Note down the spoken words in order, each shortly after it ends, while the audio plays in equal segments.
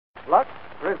Lux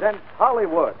presents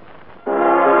Hollywood.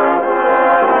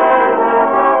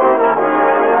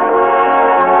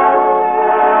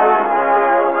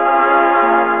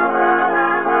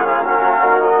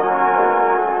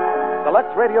 The Lux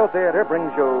Radio Theater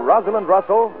brings you Rosalind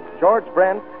Russell, George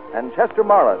Brent, and Chester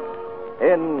Morris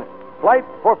in Flight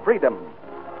for Freedom.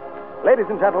 Ladies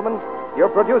and gentlemen, your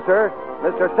producer,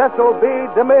 Mr. Cecil B.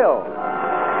 DeMille.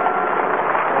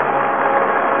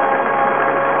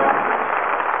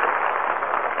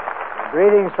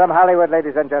 Greetings from Hollywood,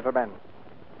 ladies and gentlemen.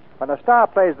 When a star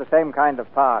plays the same kind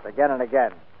of part again and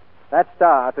again, that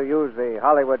star, to use the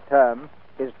Hollywood term,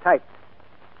 is typed.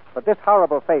 But this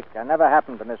horrible fate can never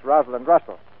happen to Miss Rosalind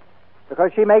Russell,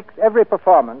 because she makes every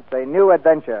performance a new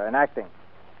adventure in acting.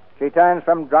 She turns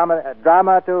from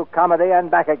drama to comedy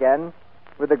and back again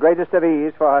with the greatest of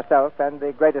ease for herself and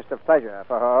the greatest of pleasure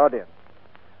for her audience.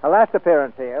 Her last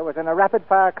appearance here was in a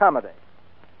rapid-fire comedy.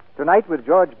 Tonight, with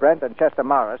George Brent and Chester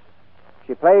Morris,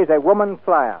 she plays a woman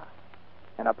flyer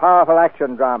in a powerful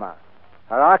action drama,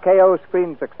 her RKO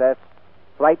screen success,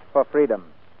 Flight for Freedom.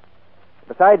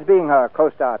 Besides being her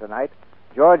co-star tonight,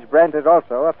 George Brent is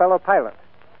also a fellow pilot,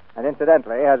 and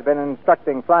incidentally has been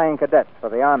instructing flying cadets for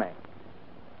the Army.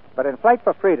 But in Flight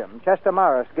for Freedom, Chester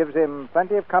Morris gives him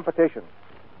plenty of competition,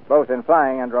 both in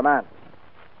flying and romance.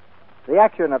 The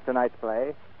action of tonight's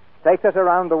play takes us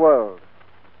around the world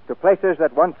to places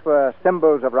that once were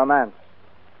symbols of romance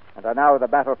and are now the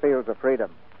battlefields of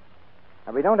freedom.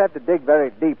 And we don't have to dig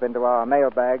very deep into our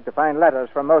mailbag to find letters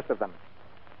from most of them.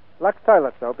 Lux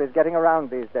Toilet Soap is getting around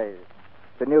these days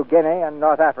to New Guinea and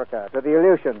North Africa, to the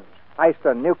Aleutians,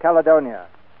 Iceland, New Caledonia,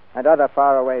 and other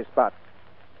faraway spots.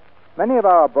 Many of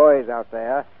our boys out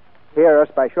there hear us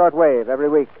by shortwave every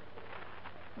week.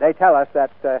 They tell us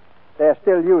that they're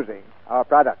still using our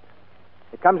product.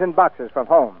 It comes in boxes from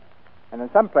home, and in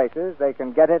some places they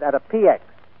can get it at a PX.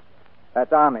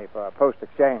 That's Army for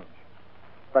post-exchange.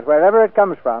 But wherever it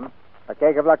comes from, a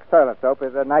keg of Lux Toilet Soap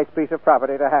is a nice piece of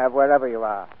property to have wherever you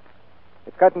are.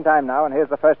 It's curtain time now, and here's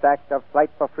the first act of Flight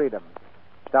for Freedom,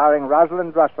 starring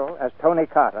Rosalind Russell as Tony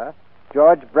Carter,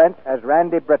 George Brent as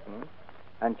Randy Britton,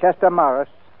 and Chester Morris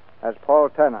as Paul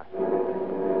Turner.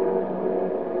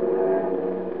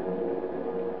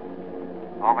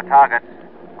 Over targets.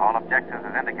 All objectives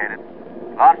as indicated.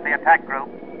 Launch the attack group.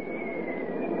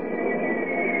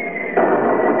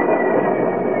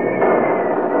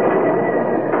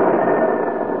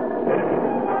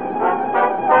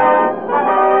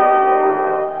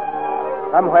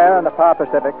 Somewhere in the far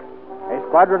Pacific, a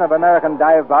squadron of American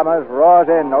dive bombers roars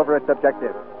in over its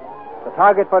objective. The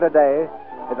target for today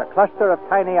is a cluster of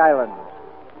tiny islands,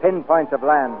 pinpoints of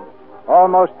land,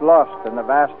 almost lost in the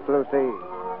vast blue sea.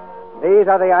 These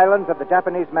are the islands of the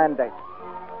Japanese Mandate.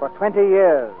 For 20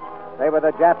 years, they were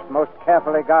the Japs' most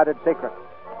carefully guarded secret.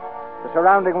 The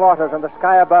surrounding waters and the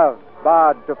sky above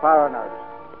barred to foreigners.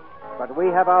 But we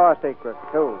have our secrets,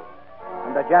 too,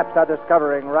 and the Japs are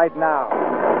discovering right now.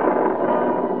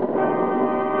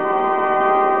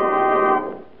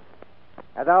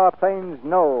 As our planes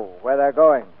know where they're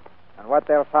going and what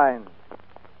they'll find,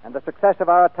 and the success of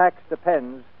our attacks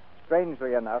depends,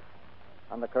 strangely enough,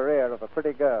 on the career of a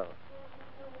pretty girl.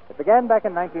 It began back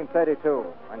in 1932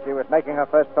 when she was making her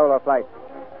first solo flight.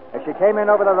 As she came in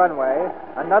over the runway,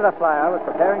 another flyer was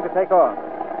preparing to take off.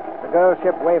 The girl's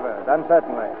ship wavered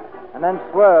uncertainly and then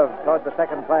swerved toward the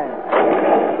second plane.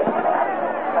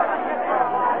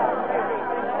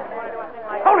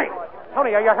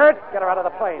 Tony, are you hurt? Get her out of the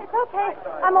plane. Okay,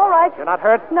 I'm all right. You're not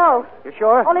hurt? No, You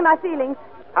sure? only my feelings.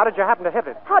 How did you happen to hit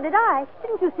it? How did I?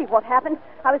 Didn't you see what happened?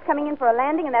 I was coming in for a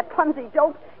landing, and that clumsy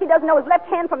dope, he doesn't know his left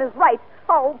hand from his right.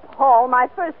 Oh, Paul, my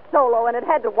first solo, and it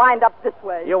had to wind up this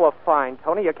way. You were fine,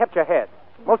 Tony. You kept your head.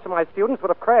 Most of my students would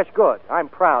have crashed good. I'm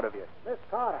proud of you. Miss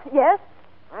Carter, Yes?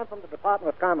 I'm from the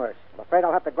Department of Commerce. I'm afraid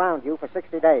I'll have to ground you for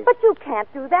 60 days. But you can't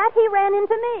do that. He ran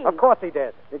into me. Of course he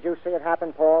did. Did you see it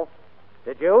happen, Paul?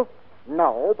 Did you?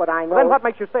 No, but I know... Well, then what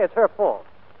makes you say it's her fault?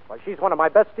 Why, she's one of my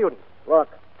best students. Look,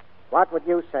 what would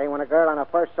you say when a girl on her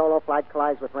first solo flight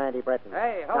collides with Randy Britton?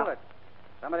 Hey, hold it.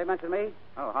 Somebody mentioned me?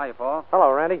 Oh, hi, Paul.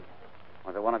 Hello, Randy.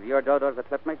 Was it one of your dodos that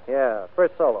clipped me? Yeah,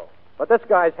 first solo. But this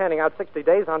guy's handing out 60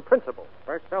 days on principle.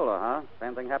 First solo, huh?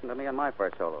 Same thing happened to me on my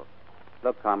first solo.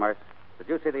 Look, Commerce, did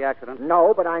you see the accident?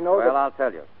 No, but I know Well, that... I'll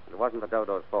tell you. It wasn't the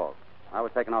dodo's fault. I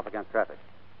was taken off against traffic.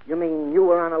 You mean you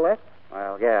were on a left?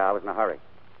 Well, yeah, I was in a hurry.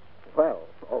 Well,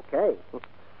 okay.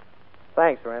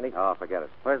 Thanks, Randy. Oh, forget it.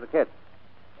 Where's the kid?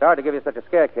 Sorry to give you such a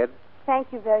scare, kid. Thank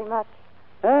you very much.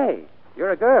 Hey,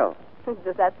 you're a girl.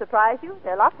 Does that surprise you?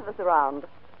 There are lots of us around.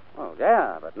 Oh,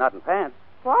 yeah, but not in pants.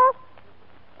 What?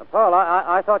 Paul,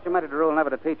 I thought you made it a rule never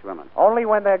to teach women. Only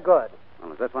when they're good.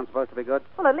 Well, is this one supposed to be good?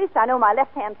 Well, at least I know my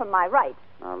left hand from my right.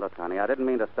 Now, look, honey, I didn't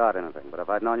mean to start anything, but if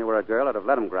I'd known you were a girl, I'd have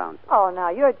let him ground you. Oh, now,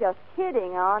 you're just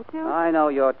kidding, aren't you? I know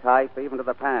your type, even to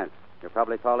the pants. You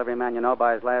probably call every man you know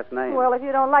by his last name. Well, if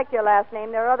you don't like your last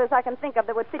name, there are others I can think of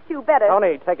that would fit you better.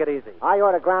 Tony, take it easy. I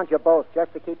ought to ground you both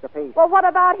just to keep the peace. Well, what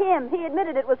about him? He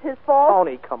admitted it was his fault.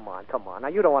 Tony, come on. Now,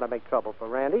 you don't want to make trouble for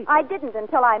Randy. I didn't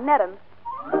until I met him.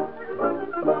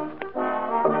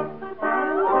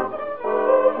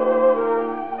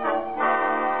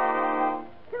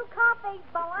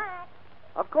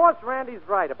 Of course, Randy's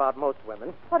right about most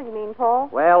women. What do you mean, Paul?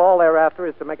 Well, all they're after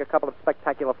is to make a couple of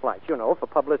spectacular flights, for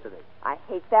publicity. I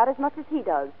hate that as much as he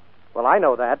does. Well, I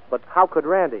know that, but how could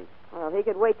Randy? Well, he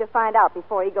could wait to find out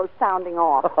before he goes sounding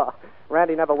off.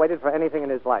 Randy never waited for anything in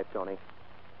his life, Tony.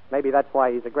 Maybe that's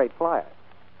why he's a great flyer.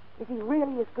 Is he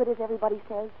really as good as everybody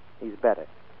says? He's better.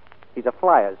 He's a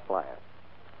flyer's flyer.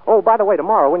 Oh, by the way,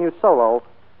 tomorrow when you solo,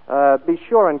 be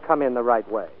sure and come in the right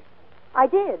way. I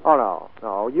did. Oh,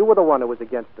 no. You were the one who was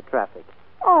against the traffic.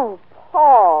 Oh,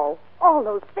 Paul. All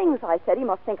those things I said, he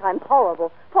must think I'm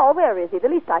horrible. Paul, where is he? The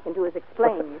least I can do is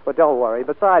explain. But don't worry.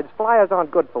 Besides, flyers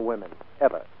aren't good for women.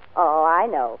 Ever. Oh, I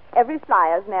know. Every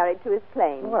flyer's married to his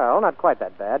plane. Well, not quite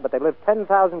that bad, but they live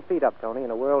 10,000 feet up, Tony,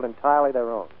 in a world entirely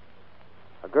their own.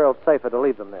 A girl's safer to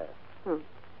leave them there.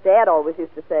 Dad always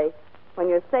used to say, when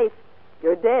you're safe,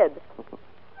 you're dead.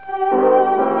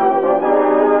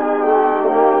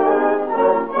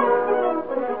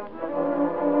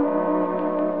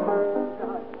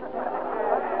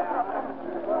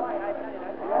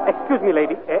 Excuse me,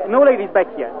 lady. No ladies back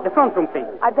here. The front room, please.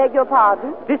 I beg your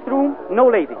pardon? This room, no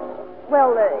ladies.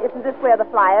 Well, isn't this where the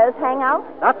flyers hang out?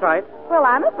 That's right. Well,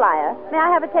 I'm a flyer. May I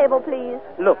have a table, please?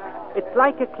 Look, it's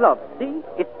like a club, see?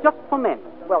 It's just for men.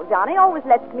 Well, Johnny always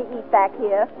lets me eat back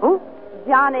here. Who?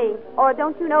 Johnny. Or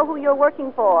don't you know who you're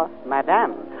working for?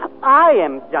 Madame, I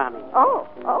am Johnny. Oh,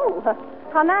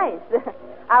 how nice.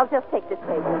 I'll just take this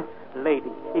table.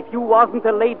 Lady, if you wasn't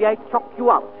a lady, I'd chop you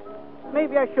out.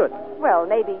 Maybe I should. Well,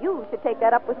 maybe you should take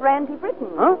that up with Randy Britton.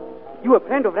 Huh? You a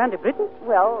friend of Randy Britton?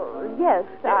 Well, yes,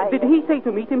 Did he say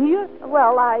to meet him here?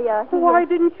 Well, Why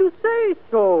didn't you say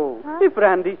so? Huh? If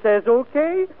Randy says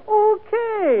okay,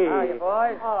 okay. How are you,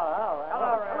 boys?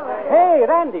 Hey,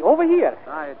 Randy, over here.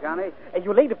 Hi, Johnny.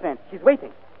 Your lady friend, she's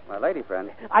waiting. My lady friend.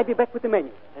 I'll be back with the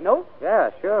menu. You know?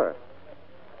 Yeah, sure.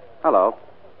 Hello.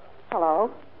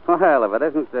 Hello? Well, if it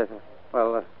isn't,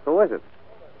 who is it?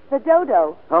 The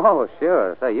Dodo. Oh,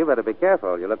 sure. Say, you better be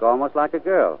careful. You look almost like a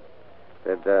girl.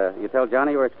 Did you tell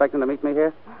Johnny you were expecting to meet me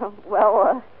here?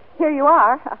 Well, here you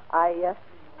are. I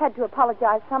had to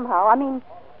apologize somehow. I mean,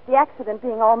 the accident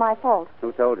being all my fault.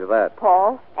 Who told you that?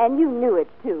 Paul, and you knew it,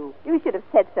 too. You should have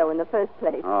said so in the first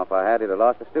place. Oh, if I had, he'd have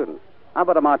lost a student. How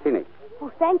about a martini?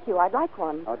 Oh, thank you. I'd like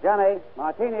one. Oh, Johnny,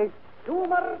 martinis. Two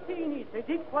martinis,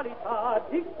 di qualità,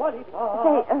 di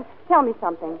qualità. Say, tell me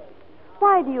something.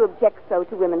 Why do you object so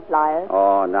to women flyers?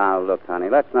 Oh, now, look, honey,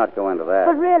 let's not go into that.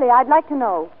 But really, I'd like to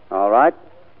know. All right?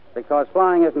 Because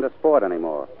flying isn't a sport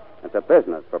anymore. It's a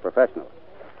business for professionals.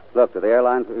 Look, do the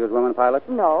airlines use women pilots?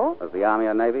 No. Does the Army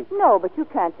or Navy? No, but you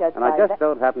can't judge And by I just that.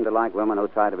 don't happen to like women who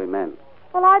try to be men.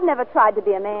 Well, I've never tried to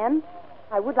be a man.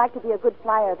 I would like to be a good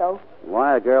flyer, though.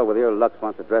 Why a girl with your looks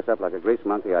wants to dress up like a grease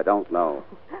monkey, I don't know.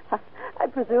 I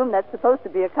presume that's supposed to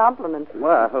be a compliment.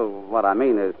 Well, what I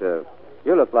mean is,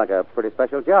 you look like a pretty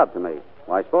special job to me.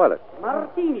 Why spoil it?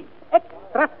 Martini,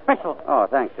 extra special. Oh,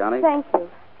 thanks, Johnny. Thank you.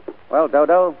 Well,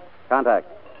 Dodo, contact.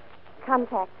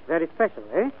 Contact. Very special,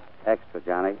 eh? Extra,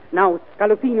 Johnny. Now,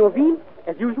 scallopini of veal,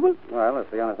 as usual. Well, it's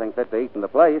the only thing fit to eat in the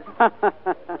place.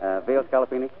 Veal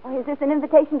scallopini? Oh, is this an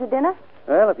invitation to dinner?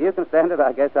 Well, if you can stand it,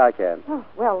 I guess I can. Oh,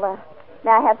 well,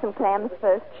 may I have some clams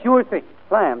first? Sure thing.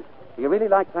 Clams? Do you really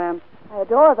like clams? I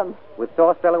adore them. With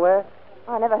sauce Delaware?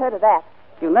 Oh, I never heard of that.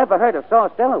 You never heard of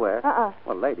sauce Delaware? Uh-uh.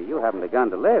 Well, lady, you haven't begun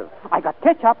to live. I got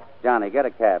ketchup. Johnny, get a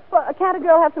cap. Well, can't a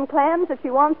girl have some clams if she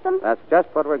wants them? That's just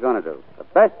what we're going to do. The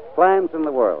best clams in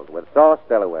the world with sauce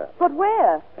Delaware. But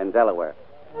where? In Delaware.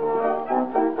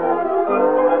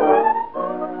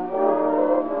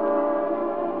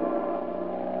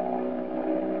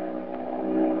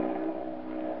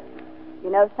 You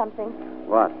know something?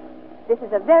 What? This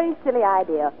is a very silly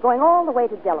idea, going all the way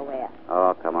to Delaware.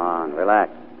 Oh, come on.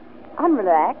 Relax. I'm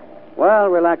relaxed. Well,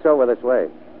 relax over this way.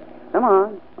 Come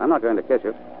on. I'm not going to kiss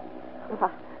you.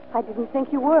 I didn't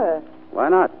think you were. Why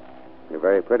not? You're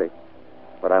very pretty.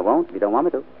 But I won't if you don't want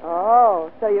me to. Oh,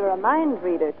 so you're a mind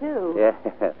reader, too.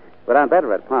 Yeah. But I'm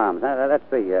better at palms. Let's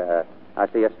see. I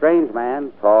see a strange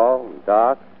man, tall and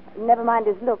dark. Never mind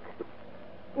his looks.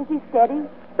 Is he steady?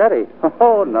 Steady.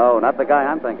 Oh, no, not the guy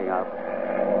I'm thinking of.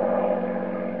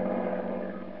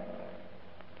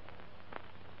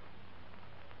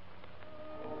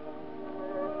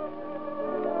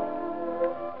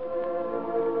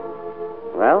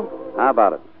 Well, how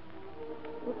about it?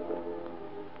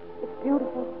 It's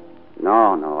beautiful.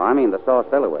 No. I mean the sauce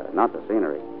Delaware, not the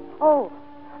scenery. Oh,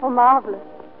 marvelous.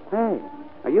 Hey,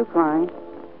 are you crying?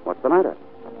 What's the matter?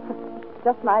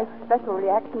 Just my special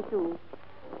reaction to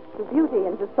beauty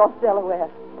and to soft Delaware.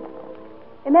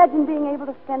 Imagine being able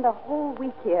to spend a whole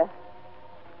week here.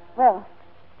 Well,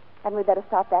 hadn't we better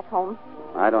start back home?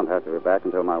 I don't have to be back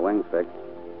until my wing's fixed.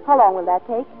 How long will that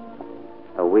take?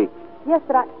 A week. Yes,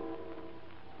 but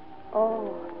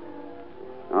Oh,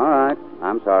 All right.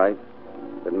 I'm sorry.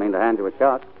 Didn't mean to hand you a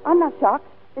shock. I'm not shocked.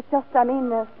 It's just,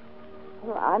 well,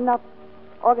 I'm not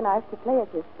organized to play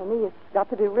at this. For me, it's got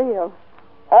to be real.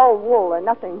 All wool or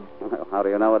nothing. Well, how do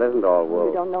you know it isn't all If wool?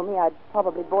 you don't know me, I'd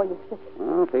probably bore you sick.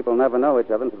 Well, people never know each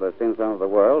other until they've seen some of the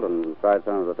world and tried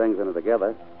some of the things in it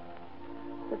together.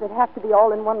 Does it have to be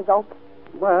all in one gulp?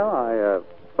 Well,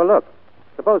 well, look.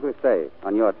 Suppose we stay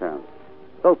on your terms.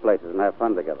 Go places and have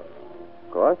fun together.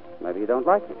 Of course, maybe you don't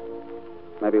like me.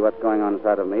 Maybe what's going on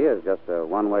inside of me is just a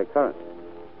one-way current.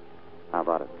 How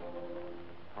about it?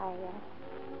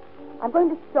 I'm going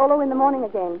to solo in the morning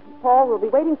again. Paul will be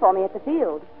waiting for me at the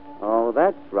field. Oh,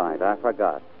 that's right. I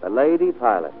forgot. The lady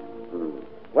pilot.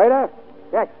 Waiter,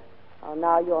 check. Oh,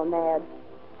 now you're mad.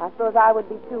 I suppose I would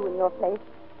be too in your place.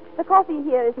 The coffee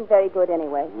here isn't very good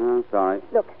anyway. Oh, sorry.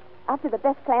 Look, after the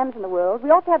best clams in the world, we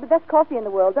ought to have the best coffee in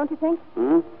the world, don't you think?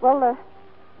 Well,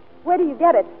 where do you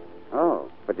get it? Oh,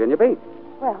 Virginia Beach.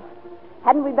 Well,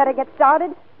 hadn't we better get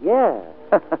started? Yeah.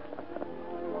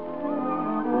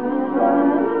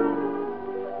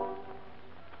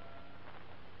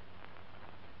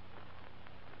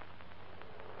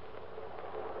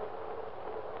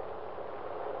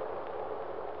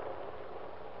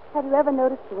 Have you ever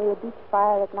noticed the way a beach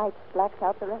fire at night blacks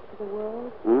out the rest of the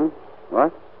world?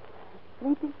 What?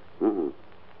 Sleepy?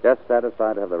 Just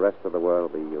satisfied to have the rest of the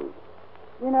world be you.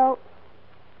 You know,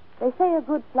 they say a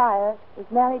good flyer is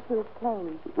married to his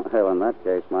plane. Well, in that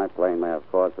case, my plane may have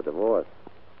cause for divorce.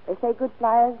 They say good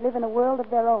flyers live in a world of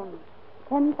their own,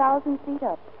 10,000 feet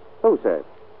up. Who said?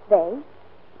 They?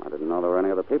 I didn't know there were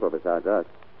any other people besides us.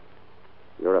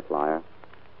 You're a flyer.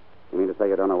 You mean to say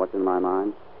you don't know what's in my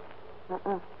mind?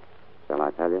 Shall I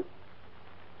tell you?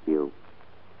 You.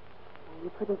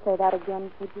 You couldn't say that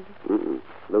again, could you?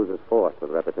 Loses force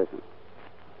with repetition.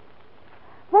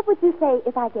 What would you say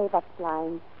if I gave up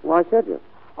flying? Why should you?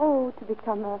 Oh, to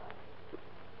become a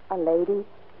lady.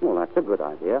 Well, that's a good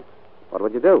idea. What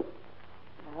would you do?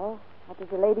 Well, what does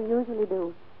a lady usually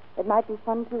do? It might be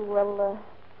fun to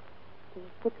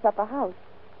fix up a house.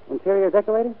 Interior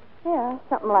decorating? Yeah,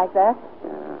 something like that.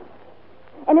 Yeah.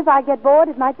 And if I get bored,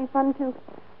 it might be fun to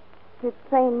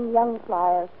train young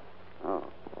flyers. Oh,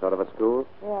 sort of a school?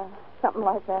 Yeah, something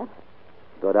like that.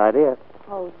 Good idea.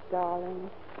 Oh, darling.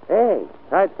 Hey,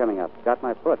 tide's coming up. Got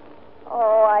my foot.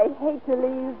 Oh, I hate to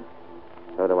leave.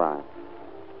 So do I.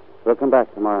 We'll come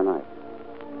back tomorrow night.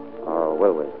 Or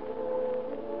will we?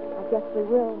 I guess we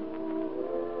will.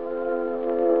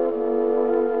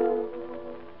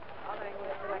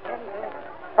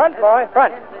 Front, boy,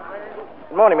 front.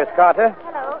 Good morning, Miss Carter.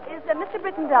 Hello. Is Mr.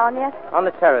 Britton down yet? On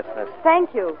the terrace, miss.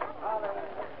 Thank you.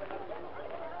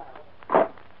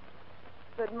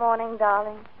 Good morning,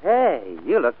 darling. Hey,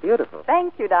 you look beautiful.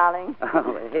 Thank you, darling.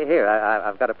 Oh, here,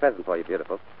 I've got a present for you,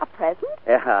 beautiful. A present?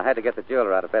 Yeah, I had to get the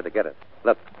jeweler out of bed to get it.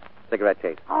 Look, cigarette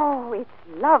case. Oh, it's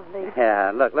lovely.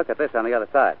 Yeah, look at this on the other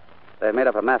side. They made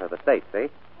up a map of the state, see?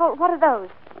 Well, what are those?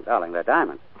 Oh, darling, they're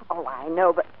diamonds. Oh, I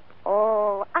know, but...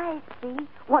 Oh, I see.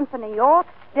 One for New York,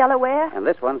 Delaware. And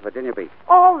this one's Virginia Beach.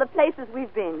 All the places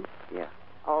we've been. Yeah.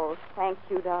 Oh, thank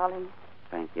you, darling.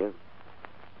 Thank you.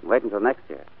 Wait until next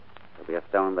year. There'll be a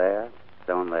stone there,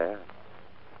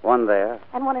 one there.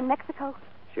 And one in Mexico?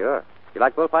 Sure. You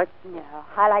like bullfights? No,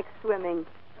 I like swimming.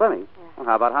 Swimming? Yeah. Well,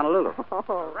 how about Honolulu?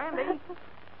 Oh, Randy.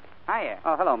 Hiya.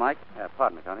 Oh, hello, Mike.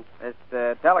 Pardon me, Tony. This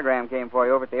telegram came for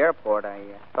you over at the airport. I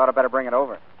thought I'd better bring it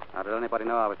over. How did anybody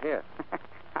know I was here?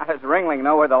 How does Ringling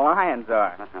know where the lions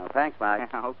are? Oh, thanks, Mike.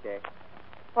 Okay.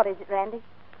 what is it, Randy?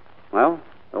 Well,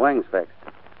 the wing's fixed.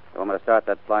 They want me to start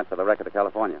that flight for the Wrecker to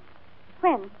California.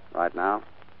 When? Right now.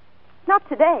 Not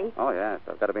today. Oh, yes.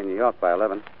 I've got to be in New York by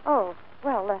 11. Oh,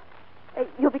 well,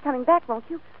 you'll be coming back, won't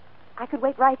you? I could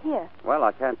wait right here. Well,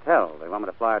 I can't tell. They want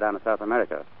me to fly her down to South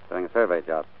America, doing a survey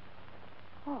job.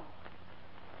 Oh.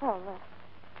 Well,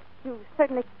 you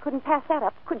certainly couldn't pass that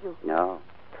up, could you? No.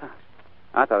 Gosh.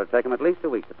 I thought it'd take them at least a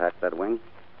week to patch that wing.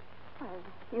 Well,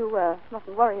 you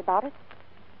mustn't worry about it.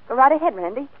 Go right ahead,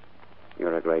 Randy.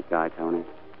 You're a great guy, Tony.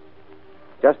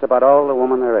 Just about all the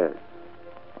woman there is.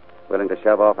 Willing to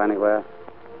shove off anywhere,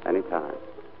 anytime.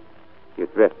 You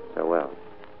drift so well.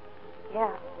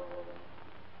 Yeah.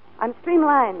 I'm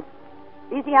streamlined,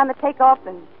 easy on the takeoff,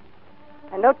 and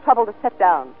no trouble to set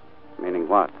down. Meaning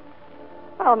what?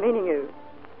 Well, meaning you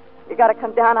got to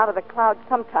come down out of the clouds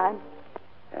sometime.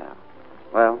 Yeah.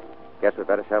 Well, guess we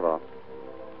better shove off.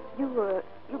 You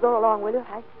go along with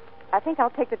her. I think I'll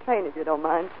take the train if you don't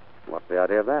mind. What's the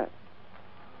idea of that?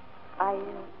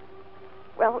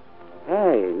 Well...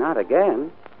 Hey, not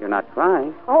again. You're not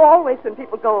crying. Oh, always when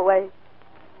people go away.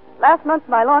 Last month,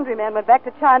 my laundryman went back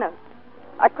to China.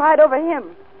 I cried over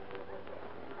him.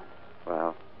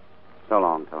 Well, so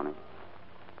long, Tony.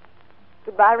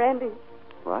 Goodbye, Randy.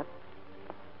 What?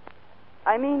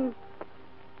 I mean,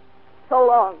 so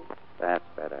long. That's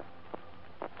better.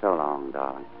 So long,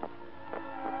 darling.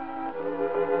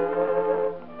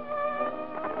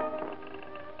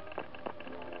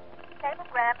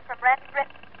 Cablegram from Randy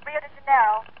Britton, Rio de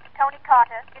Janeiro, to Tony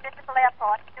Carter, Municipal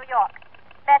Airport, New York.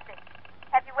 Message.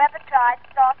 Have you ever tried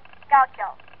soft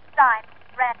gaucho? Signed,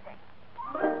 Randy.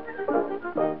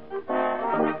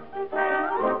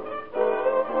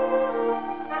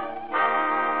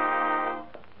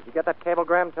 Did you get that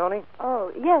cablegram, Tony?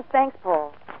 Oh, yes, thanks,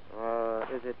 Paul.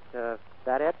 Is it,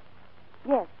 that it?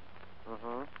 Yes.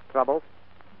 Mm-hmm. Trouble?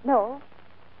 No,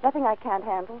 nothing I can't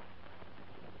handle.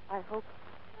 I hope.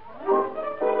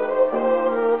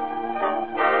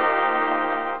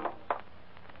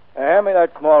 Hand me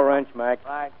that small wrench, Mac.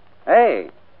 Right. Hey,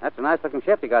 that's a nice-looking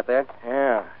ship you got there.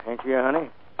 Yeah, ain't you, honey?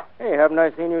 Hey, haven't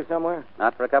I seen you somewhere?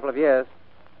 Not for a couple of years.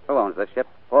 Who owns this ship?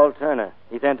 Paul Turner.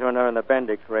 He's entering her in the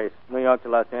Bendix race, New York to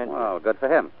Los Angeles. Well, good for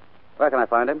him. Where can I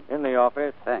find him? In the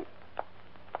office. Thanks.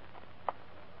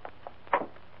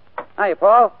 Hiya,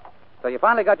 Paul. So you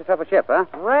finally got yourself a ship, huh?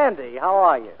 Randy, how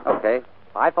are you? Okay.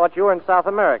 I thought you were in South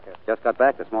America. Just got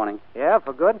back this morning. Yeah,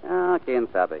 for good? Quien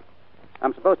sabe.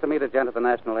 I'm supposed to meet a gent at the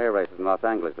National Air Races in Los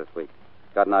Angeles this week.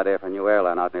 Got an idea for a new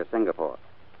airline out near Singapore.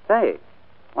 Say,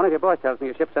 one of your boys tells me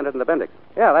your ship's entered in the Bendix.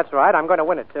 Yeah, that's right. I'm going to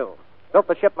win it, too. Built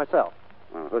the ship myself.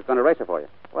 Well, who's going to race it for you?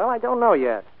 Well, I don't know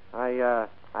yet. I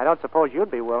don't suppose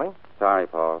you'd be willing. Sorry,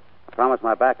 Paul. I promised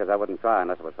my backers I wouldn't try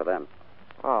unless it was for them.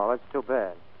 Oh, that's too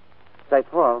bad. Say,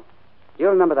 Paul, do you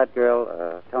remember that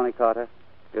girl, Tony Carter?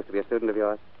 Used to be a student of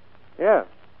yours? Yeah.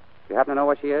 Do you happen to know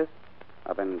where she is?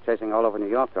 I've been chasing all over New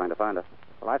York trying to find her.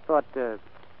 Well, I thought,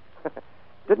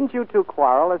 didn't you two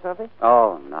quarrel or something?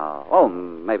 Oh, no. Oh,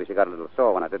 maybe she got a little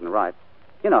sore when I didn't write.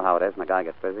 You know how it is when a guy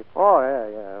gets busy. Oh,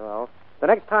 yeah. Well, the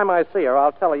next time I see her,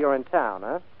 I'll tell her you're in town,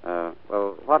 huh?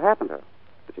 Well, what happened to her?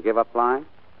 Did she give up flying?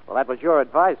 Well, that was your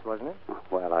advice, wasn't it?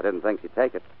 Well, I didn't think she'd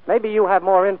take it. Maybe you have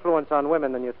more influence on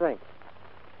women than you think.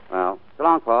 Well, so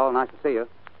long, Paul. Nice to see you.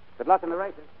 Good luck in the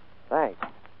races. Thanks.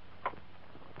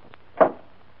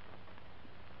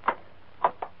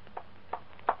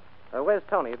 Where's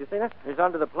Tony? Have you seen her? He's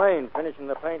under the plane, finishing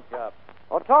the paint job.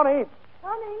 Oh, Tony.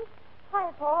 Tony. Hi,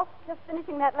 Paul. Just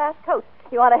finishing that last coat.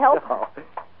 You want to help? Oh,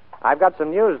 I've got some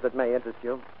news that may interest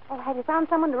you. Oh, have you found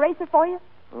someone to race it for you?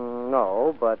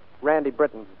 No, but Randy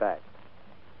Britton's back.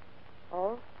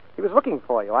 Oh? He was looking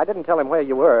for you. I didn't tell him where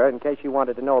you were in case you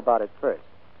wanted to know about it first.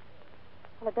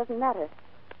 Well, it doesn't matter.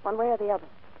 One way or the other.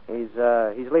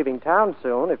 He's leaving town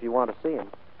soon if you want to see him.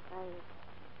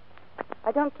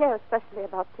 I don't care especially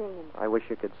about seeing him. I wish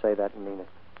you could say that and mean it.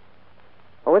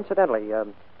 Oh, incidentally,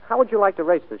 how would you like to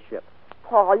race this ship?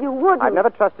 Paul, you wouldn't. I've never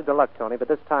trusted to luck, Tony, but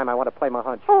this time I want to play my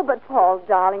hunch. Oh, but Paul,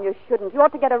 darling, you shouldn't. You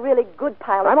ought to get a really good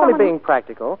pilot. I'm only being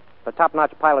practical. If a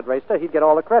top-notch pilot raced her, he'd get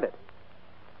all the credit.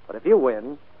 But if you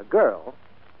win, a girl,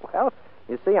 well,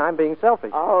 you see, I'm being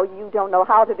selfish. Oh, you don't know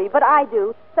how to be, but I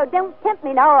do. So don't tempt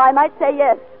me now, or I might say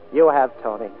yes. You have,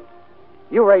 Tony.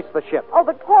 You race the ship. Oh,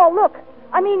 but Paul, look.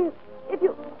 I mean, if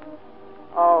you...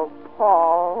 Oh,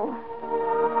 Paul.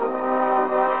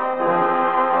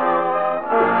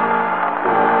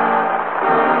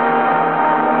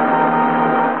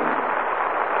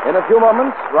 In a few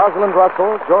moments, Rosalind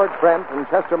Russell, George Brent, and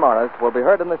Chester Morris will be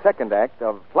heard in the second act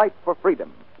of Flight for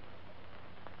Freedom.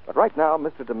 But right now,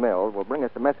 Mr. DeMille will bring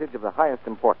us a message of the highest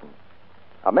importance.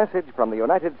 A message from the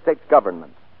United States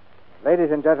government.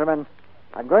 Ladies and gentlemen,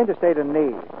 I'm going to state a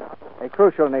need, a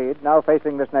crucial need now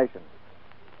facing this nation.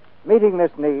 Meeting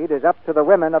this need is up to the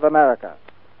women of America.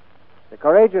 The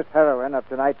courageous heroine of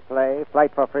tonight's play,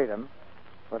 Flight for Freedom,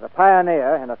 was a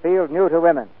pioneer in a field new to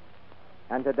women.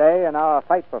 And today, in our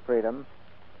fight for freedom,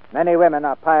 many women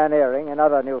are pioneering in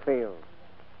other new fields.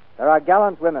 There are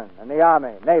gallant women in the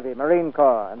Army, Navy, Marine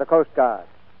Corps, and the Coast Guard.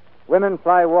 Women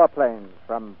fly warplanes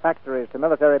from factories to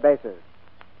military bases.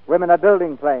 Women are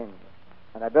building planes,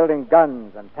 and are building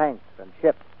guns and tanks and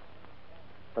ships.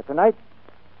 But tonight,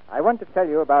 I want to tell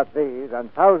you about these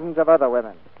and thousands of other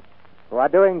women who are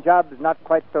doing jobs not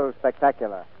quite so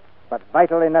spectacular, but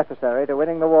vitally necessary to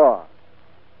winning the war.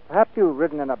 Perhaps you've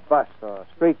ridden in a bus or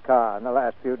streetcar in the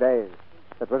last few days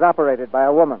that was operated by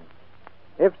a woman.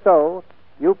 If so,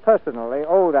 you personally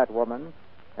owe that woman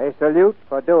a salute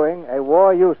for doing a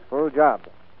war-useful job.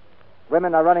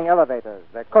 Women are running elevators,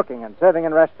 they're cooking and serving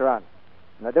in restaurants,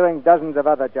 and they're doing dozens of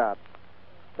other jobs.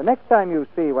 The next time you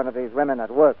see one of these women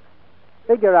at work,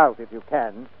 figure out, if you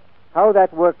can, how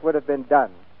that work would have been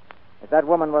done if that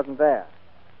woman wasn't there.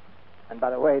 And by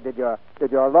the way, did your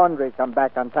laundry come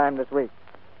back on time this week?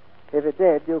 If it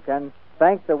did, you can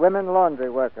thank the women laundry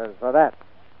workers for that.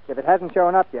 If it hasn't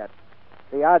shown up yet,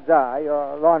 the odds are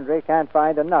your laundry can't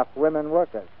find enough women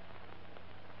workers.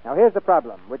 Now, here's the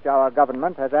problem which our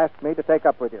government has asked me to take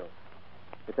up with you.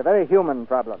 It's a very human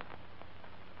problem.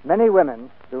 Many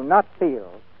women do not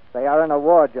feel they are in a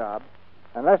war job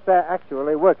unless they're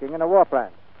actually working in a war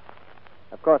plant.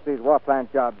 Of course, these war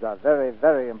plant jobs are very,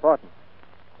 very important.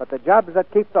 But the jobs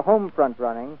that keep the home front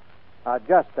running are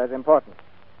just as important.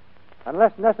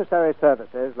 Unless necessary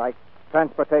services like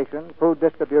transportation, food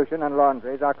distribution, and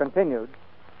laundries are continued,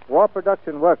 war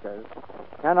production workers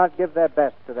cannot give their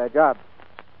best to their jobs.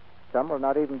 Some will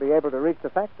not even be able to reach the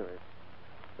factories.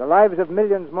 The lives of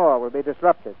millions more will be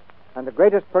disrupted, and the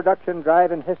greatest production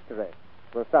drive in history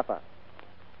will suffer.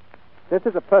 This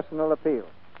is a personal appeal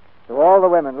to all the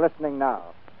women listening now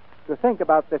to think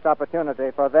about this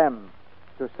opportunity for them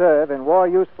to serve in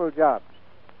war-useful jobs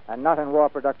and not in war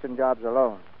production jobs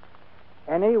alone.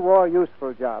 Any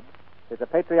war-useful job is a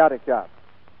patriotic job.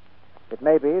 It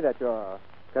may be that your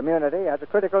community has a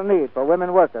critical need for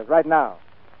women workers right now,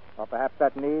 or perhaps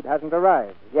that need hasn't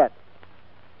arrived yet.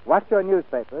 Watch your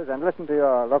newspapers and listen to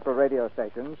your local radio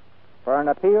stations for an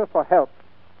appeal for help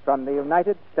from the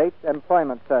United States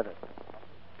Employment Service.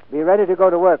 Be ready to go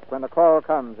to work when the call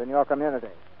comes in your community.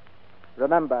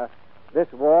 Remember,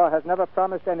 this war has never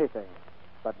promised anything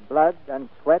but blood and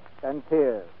sweat and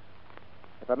tears.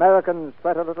 If Americans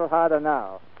sweat a little harder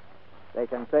now, they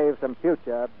can save some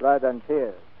future blood and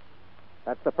tears.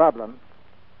 That's the problem.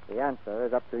 The answer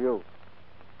is up to you.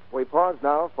 We pause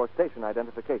now for station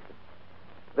identification.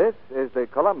 This is the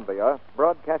Columbia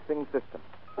Broadcasting System.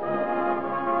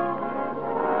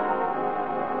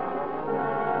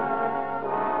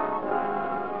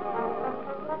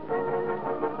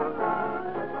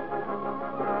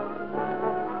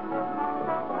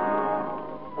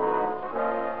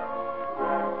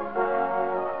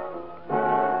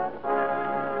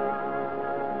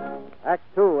 Act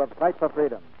 2 of Fight for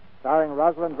Freedom, starring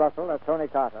Rosalind Russell as Tony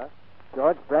Carter,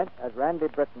 George Brent as Randy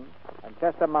Britton, and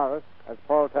Chester Morris as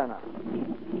Paul Turner.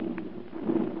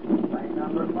 Plane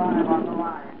number 5 on the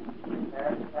line.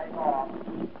 Prepare to take off.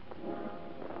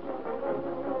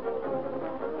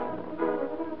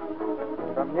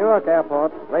 From Newark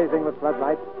Airport, blazing with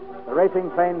floodlights, the racing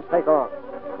planes take off,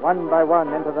 one by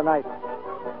one into the night.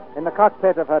 In the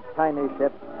cockpit of her tiny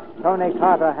ship, Tony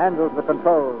Carter handles the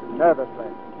controls nervously.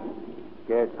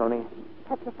 Scared, Tony?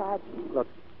 Petrified. Look,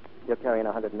 you're carrying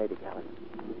 180 gallons.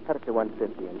 Cut it to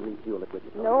 150 and refuel it with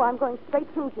your... No, I'm going straight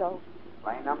through, Joe.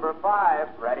 Plane number 5,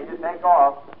 ready to take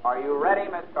off. Are you ready,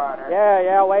 Miss Carter?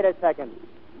 Yeah, wait a second.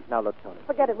 Now look, Tony.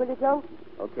 Forget it, will you, Joe?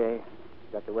 Okay.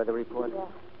 Got the weather report? Yeah.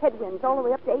 Headwinds all the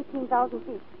way up to 18,000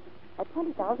 feet. At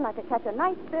 20,000, I could catch a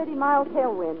nice 30-mile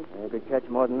tailwind. You could catch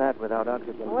more than that without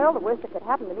oxygen. Well, the worst that could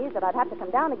happen to me is that I'd have to come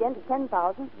down again to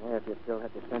 10,000. Yeah, if you still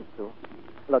had the sense to.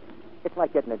 Look, it's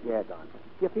like getting a jag on.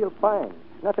 You feel fine.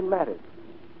 Nothing matters.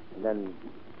 And then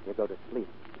you go to sleep.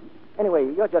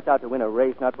 Anyway, you're just out to win a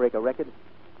race, not break a record.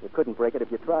 You couldn't break it if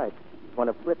you tried. It's one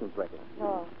of Britain's records.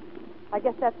 Oh, I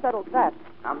guess that settles that.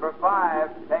 Number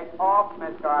 5, take off,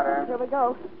 Miss Carter. Here we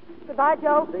go. Goodbye,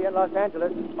 Joe. See you in Los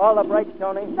Angeles. All the brakes,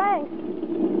 Tony. Thanks.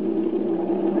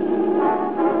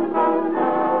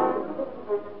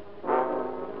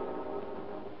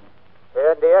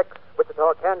 Here in DX,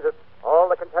 Wichita, Kansas, all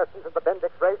the contestants of the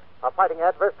Bendix race are fighting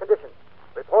adverse conditions.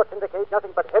 Reports indicate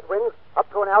nothing but headwinds up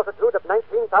to an altitude of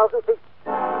 19,000 feet.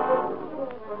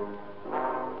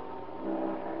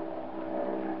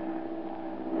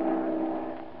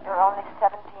 You're only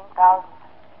 17,000.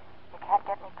 You can't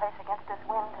get any place against this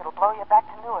wind. It'll blow you back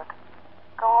to Newark.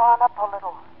 Go on up a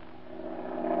little.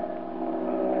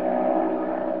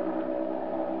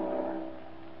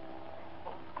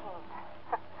 18.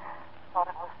 Thought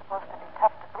it was supposed to be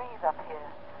tough to breathe up here.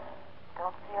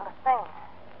 Don't feel a thing,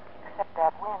 except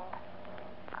that wind.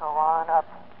 Go on up.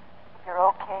 If you're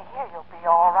okay here, you'll be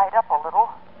all right up a little.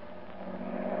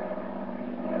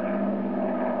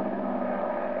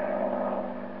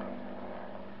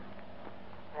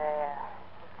 There.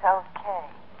 It's okay.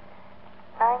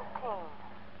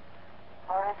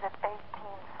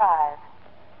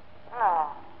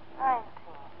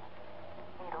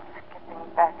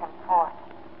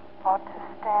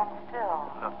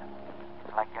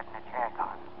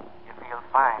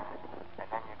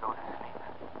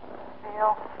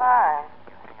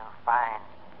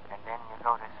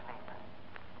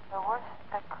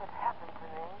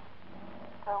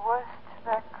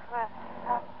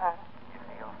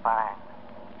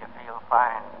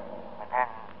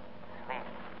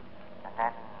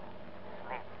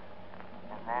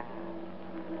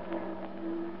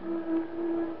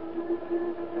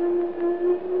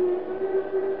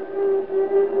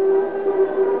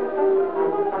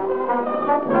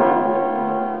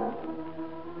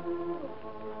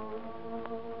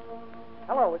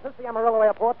 Amarillo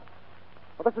Airport?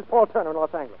 Well, this is Paul Turner in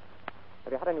Los Angeles.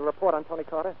 Have you had any report on Tony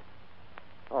Carter?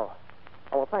 Oh,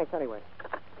 well, thanks anyway.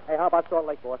 Hey, how about Salt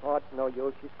Lake, boss? Oh, it's no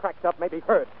use. She's cracked up, maybe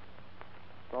hurt.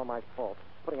 It's all my fault.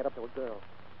 Putting it up to a girl.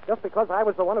 Just because I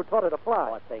was the one who taught her to fly.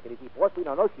 Oh, take it easy, boss. We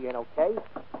don't know she ain't okay.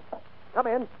 Come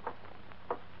in. Is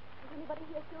anybody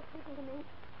here still speaking to me?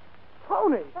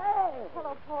 Tony! Hey!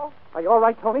 Hello, Paul. Are you all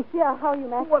right, Tony? Yeah, how are you,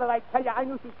 Max? What did I tell you? I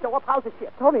knew she'd show up. How's the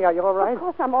ship? Tony, are you all right? Of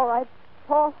course I'm all right.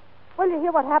 Paul, will you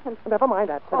hear what happened? Never mind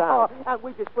that. Sit down. And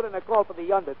we just put in a call for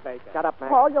the undertaker. Shut up, Max.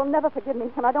 Paul, you'll never forgive me,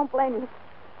 and I don't blame you.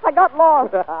 I got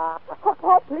lost. Oh,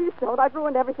 Paul, please don't. I've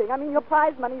ruined everything. I mean, your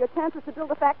prize money, your chances to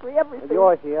build a factory, everything.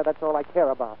 You're here. That's all I care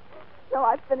about. No,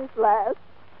 I finished last.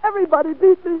 Everybody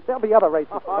beat me. There'll be other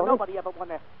races, Tony. Nobody ever won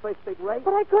their first big race.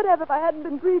 But I could have if I hadn't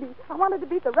been greedy. I wanted to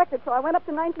beat the record, so I went up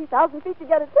to 19,000 feet to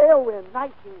get a tailwind.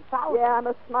 19,000? Yeah, I'm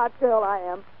a smart girl, I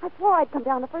am. I swore I'd come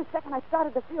down the first second I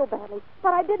started to feel badly.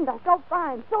 But I didn't. I felt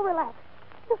fine, so relaxed.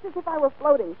 Just as if I were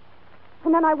floating.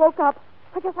 And then I woke up.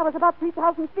 I guess I was about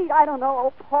 3,000 feet. I don't know.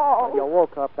 Oh, Paul. You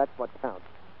woke up. That's what counts.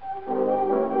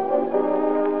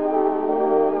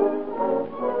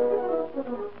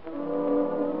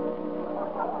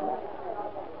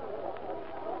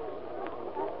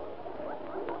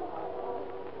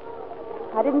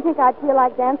 I didn't think I'd feel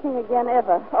like dancing again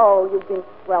ever. Oh, you've been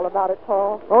swell about it,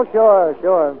 Paul. Oh, sure.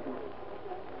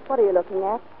 What are you looking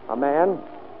at? A man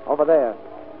over there.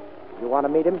 You want to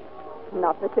meet him?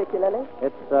 Not particularly.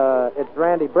 It's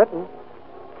Randy Britton.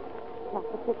 Not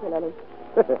particularly.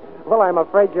 Well, I'm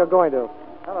afraid you're going to.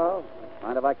 Hello.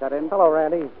 Mind if I cut in? Hello,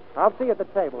 Randy. I'll see you at the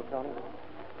table, Tony.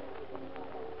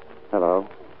 Hello.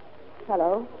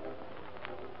 Hello.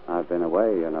 I've been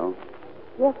away, you know.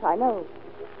 Yes, I know.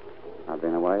 I've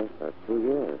been away for 2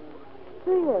 years.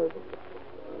 2 years.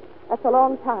 That's a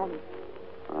long time.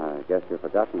 I guess you've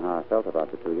forgotten how I felt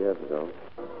about you 2 years ago.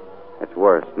 It's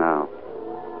worse now.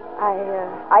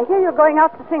 I hear you're going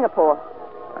out to Singapore.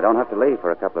 I don't have to leave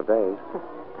for a couple of days.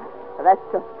 Well, that's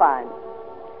just fine.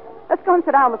 Let's go and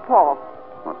sit down with Paul.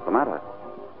 What's the matter?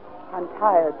 I'm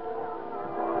tired.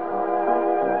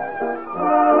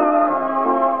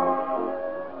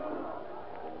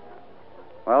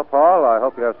 Well, Paul, I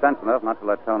hope you have sense enough not to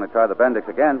let Tony try the Bendix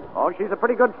again. Oh, she's a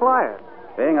pretty good flyer.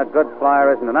 Being a good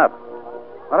flyer isn't enough.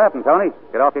 What happened, Tony?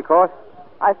 Get off your course?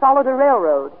 I followed a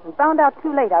railroad and found out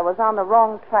too late I was on the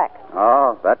wrong track.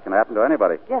 Oh, that can happen to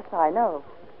anybody. Yes, I know.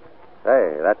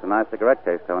 Hey, that's a nice cigarette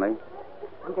case, Tony.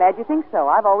 I'm glad you think so.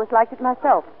 I've always liked it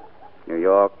myself. New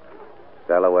York,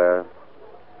 Delaware.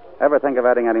 Ever think of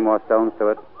adding any more stones to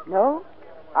it? No?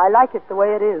 I like it the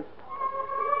way it is.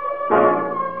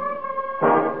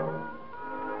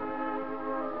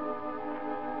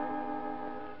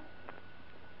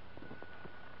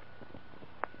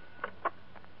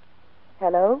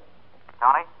 Hello?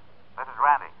 Tony, this is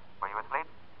Randy. Were you asleep?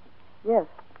 Yes.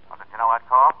 Well, did you know I'd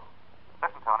call?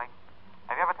 Listen, Tony,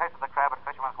 have you ever tasted the crab at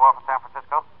Fisherman's Wharf in San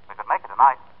Francisco? We could make it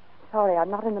tonight. Sorry,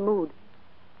 I'm not in the mood.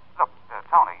 Look,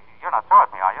 Tony, you're not sure with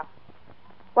me, are you?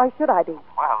 Why should I be?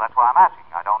 Well, that's why I'm asking.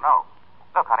 I don't know.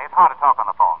 Look, honey, it's hard to talk on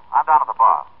the phone. I'm down at the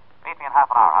bar. Meet me in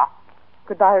half an hour, huh?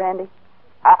 Goodbye, Randy.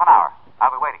 Half an hour. I'll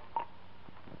be waiting.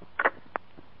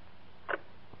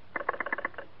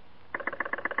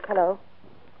 Hello?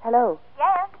 Hello?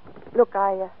 Yes? Look,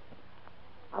 I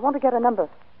want to get a number.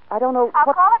 I don't know I'll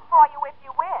what... call it for you if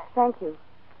you wish. Thank you.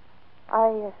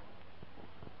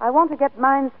 I want to get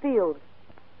Mines Field.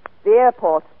 The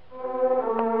airport.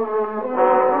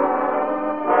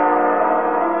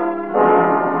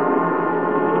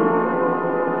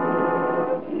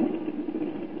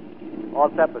 All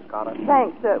set, Miss Carter.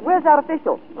 Thanks. Where's that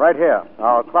official? Right here.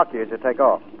 I'll clock you as you take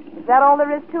off. Is that all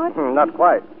there is to it? Not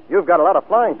quite. You've got a lot of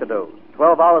flying to do.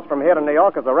 12 hours from here to New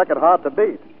York is a record hard to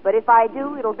beat. But if I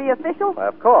do, it'll be official? Why,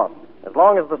 of course. As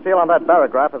long as the seal on that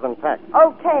barograph is intact.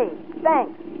 Okay.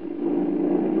 Thanks.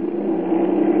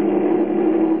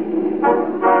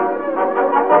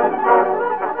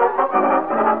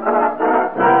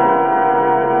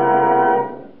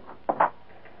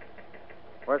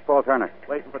 Where's Paul Turner?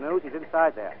 Waiting for news. He's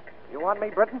inside there. You want me,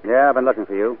 Britton? Yeah, I've been looking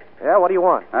for you. Yeah, what do you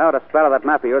want? I ought to splatter that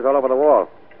map of yours all over the wall.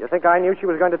 You think I knew she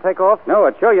was going to take off? No,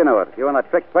 it sure you knew it. You and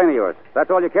that trick plane of yours. That's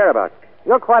all you care about.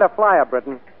 You're quite a flyer,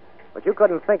 Britton. But you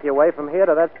couldn't think your way from here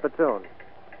to that spittoon.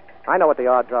 I know what the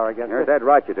odds are against You're it. dead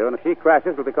right, you do. And if she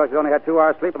crashes, it's because you only had 2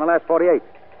 hours sleep in the last 48.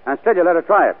 And still you let her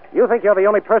try it. You think you're the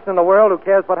only person in the world who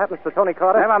cares what happens to Tony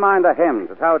Carter? Never mind the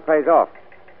hymns. It's how it pays off.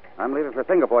 I'm leaving for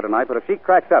Singapore tonight, but if she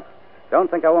cracks up,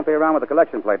 don't think I won't be around with a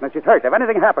collection plate. And if she's hurt, if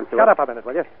anything happens to her... Shut up a minute,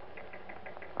 will you?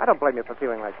 I don't blame you for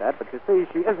feeling like that, but you see,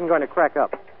 she isn't going to crack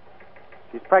up.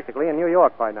 She's practically in New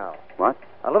York by now. What?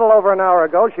 A little over an hour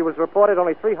ago, she was reported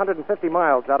only 350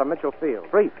 miles out of Mitchell Field.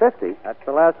 350? That's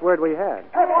the last word we had.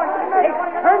 Hey,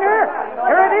 Turner!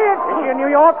 Here it is! Is she in New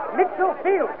York? Mitchell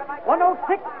Field,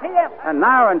 1:06 p.m. An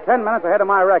hour and 10 minutes ahead of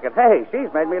my record. Hey,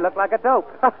 she's made me look like a dope.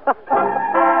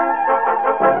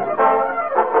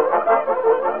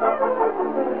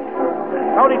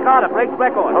 Tony Carter breaks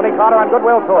record. Tony Carter on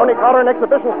Goodwill Tour. Tony Carter in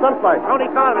exhibition stunt flight. Tony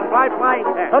Carter in flying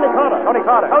test. Tony Carter. Tony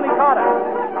Carter. Tony Carter.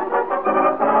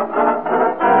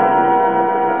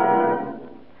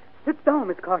 Sit down,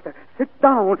 Miss Carter. Sit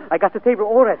down. I got the table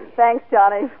already. Thanks,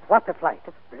 Johnny. What a flight.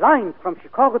 Blind from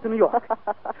Chicago to New York.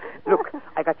 Look,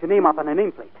 I got your name up on a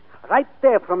nameplate. Right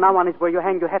there from now on is where you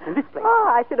hang your hat in this place. Oh,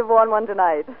 I should have worn one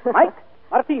tonight. Mike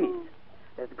Martinis.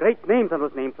 There's great names on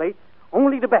those nameplates.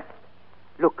 Only the best.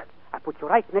 Look, I put you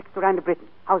right next to Randy Britton.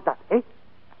 How's that, eh?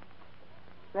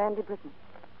 Randy Britton.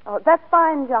 Oh, that's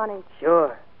fine, Johnny.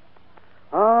 Sure.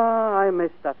 Oh, I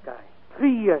miss that guy.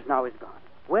 3 years now he's gone.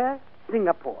 Where?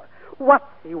 Singapore. What's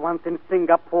he wants in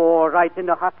Singapore, right in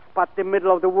the hot spot, the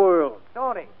middle of the world?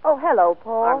 Tony. Oh, hello,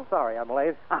 Paul. I'm sorry I'm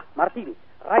late. Martini.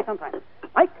 Right on time.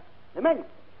 Mike, the menu.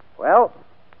 Well,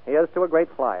 here's to a great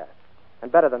flyer.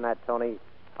 And better than that, Tony,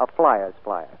 a flyer's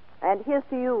flyer. And here's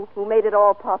to you, who made it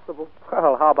all possible.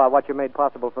 Well, how about what you made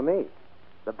possible for me?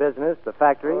 The business, the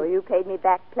factory. Oh, you paid me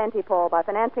back plenty, Paul, by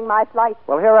financing my flight.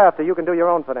 Well, hereafter, you can do your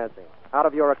own financing. Out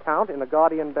of your account in the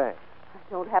Guardian Bank. I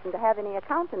don't happen to have any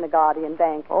account in the Guardian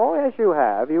Bank. Oh, yes, you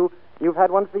have. You've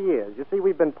had one for years. You see,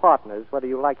 we've been partners, whether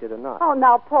you liked it or not. Oh,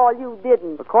 now, Paul, you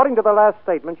didn't. According to the last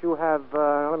statement, you have,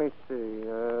 let me see,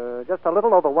 just a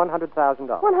little over $100,000.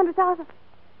 $100,000?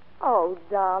 Oh,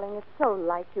 darling, it's so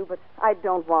like you, but I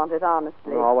don't want it,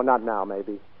 honestly. No, well, not now,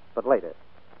 maybe, but later.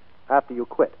 After you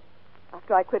quit.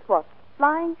 After I quit what?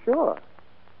 Flying? Sure.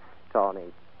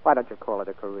 Tony, why don't you call it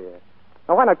a career?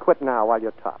 Now, why not quit now while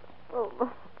you're top?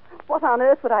 Oh, what on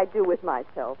earth would I do with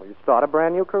myself? Well, you start a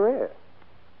brand new career,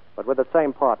 but with the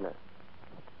same partner.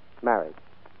 Married.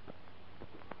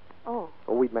 Oh.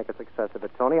 Well, we'd make a success of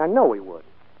it, Tony. I know we would.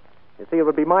 You see, it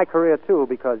would be my career, too,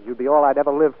 because you'd be all I'd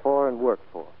ever live for and work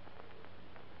for.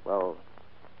 Well,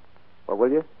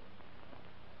 will you?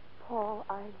 Paul,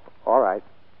 All right,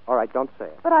 don't say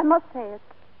it. But I must say it.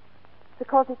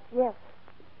 Because it's yes.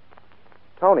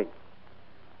 Tony,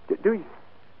 do you...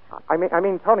 I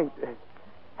mean, Tony...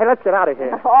 Hey, let's get out of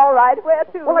here. All right, where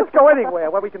to? Well, let's go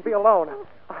anywhere where we can be alone.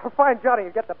 I'll find Johnny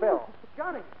and get the bill.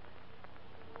 Johnny!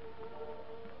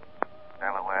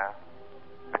 Delaware,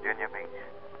 Virginia Beach.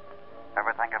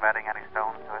 Ever think of adding any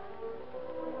stones to it?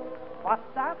 What's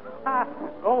that?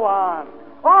 Go on.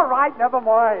 All right, never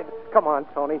mind. Come on,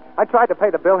 Tony. I tried to pay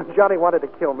the bill, and Johnny wanted to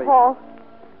kill me. Paul,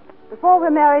 before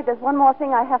we're married, there's one more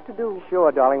thing I have to do.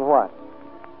 Sure, darling, what?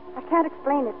 I can't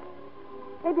explain it.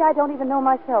 Maybe I don't even know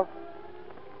myself.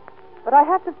 But I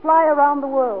have to fly around the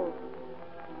world.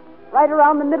 Right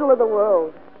around the middle of the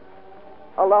world.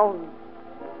 Alone.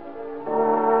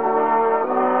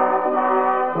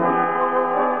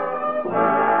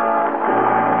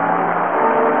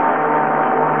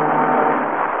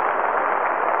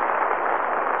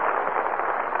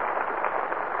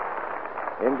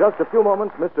 In just a few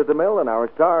moments, Mr. DeMille and our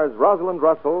stars Rosalind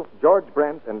Russell, George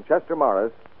Brent, and Chester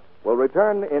Morris will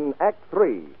return in Act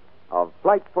 3 of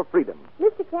Flight for Freedom.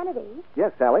 Mr. Kennedy,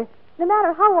 Yes, Sally? no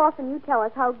matter how often you tell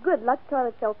us how good Lux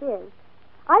Toilet Soap is,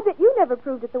 I bet you never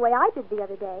proved it the way I did the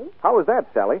other day. How was that,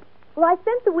 Sally? Well, I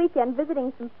spent the weekend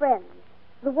visiting some friends.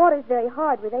 The water's very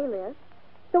hard where they live.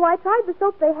 So I tried the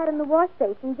soap they had in the wash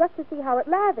station just to see how it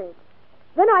lathered.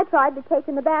 Then I tried the cake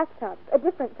in the bathtub, a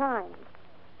different kind.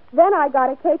 Then I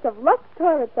got a cake of Lux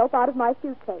Toilet Soap out of my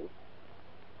suitcase.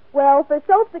 Well, for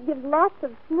soap that gives lots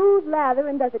of smooth lather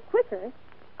and does it quicker,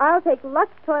 I'll take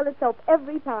Lux Toilet Soap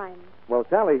every time. Well,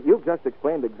 Sally, you've just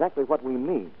explained exactly what we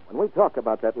mean when we talk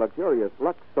about that luxurious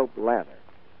Lux Soap lather.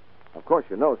 Of course,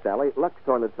 you know, Sally, Lux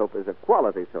Toilet Soap is a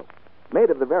quality soap, made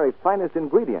of the very finest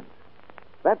ingredients.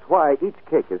 That's why each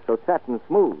cake is so satin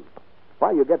smooth,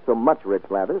 why you get so much rich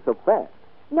lather so fast.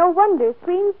 No wonder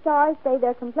screen stars say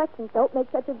their complexion soap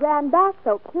makes such a grand bath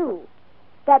soap, too.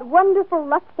 That wonderful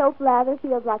Lux Soap lather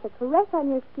feels like a caress on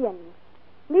your skin.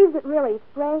 Leaves it really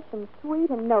fresh and sweet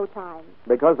in no time.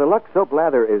 Because the Lux Soap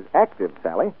lather is active,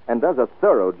 Sally, and does a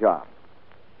thorough job.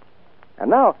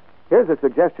 And now, here's a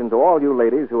suggestion to all you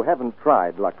ladies who haven't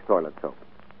tried Lux Toilet Soap.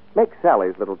 Make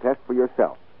Sally's little test for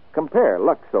yourself. Compare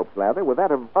Lux Soap's lather with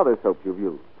that of other soaps you've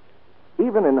used.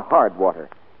 Even in hard water,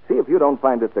 see if you don't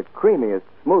find it the creamiest,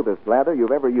 smoothest lather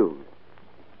you've ever used.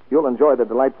 You'll enjoy the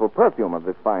delightful perfume of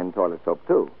this fine toilet soap,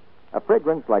 too. A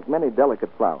fragrance like many delicate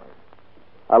flowers.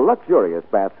 A luxurious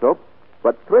bath soap,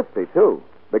 but thrifty, too,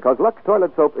 because Lux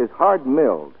Toilet Soap is hard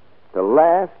milled, to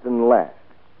last and last.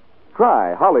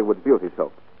 Try Hollywood Beauty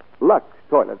Soap, Lux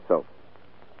Toilet Soap.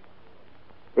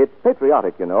 It's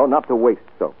patriotic, you know, not to waste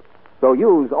soap. So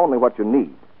use only what you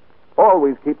need.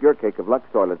 Always keep your cake of Lux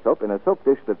Toilet Soap in a soap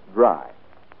dish that's dry.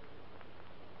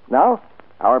 Now,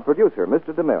 our producer,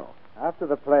 Mr. DeMille. After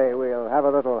the play, we'll have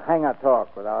a little hangout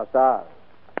talk with our stars.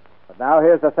 But now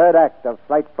here's the third act of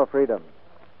Flight for Freedom,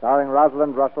 starring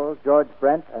Rosalind Russell, George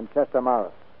Brent, and Chester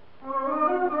Morris.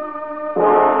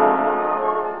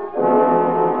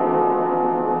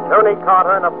 Tony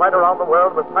Carter in a flight around the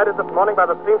world was sighted this morning by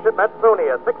the steamship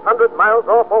Matsonia, 600 miles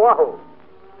off Oahu.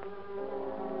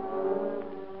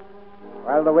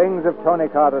 While the wings of Tony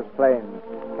Carter's plane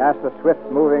cast a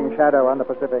swift-moving shadow on the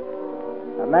Pacific,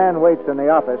 a man waits in the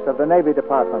office of the Navy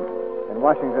Department in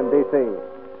Washington, D.C.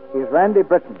 He's Randy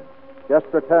Britton, just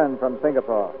returned from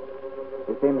Singapore.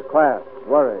 He seems quiet,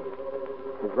 worried.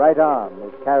 His right arm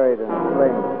is carried in a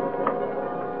sling.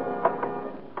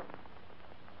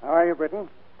 How are you, Britton?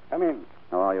 Come in.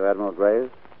 How are you, Admiral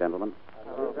Graves, gentlemen?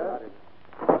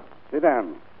 Sit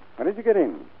down. When did you get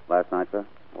in? Last night, sir?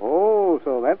 Oh,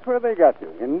 so that's where they got you,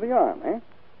 in the arm, eh?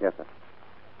 Yes, sir.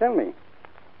 Tell me,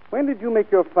 when did you make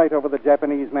your flight over the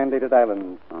Japanese-mandated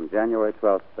islands? On January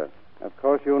 12th, sir. Of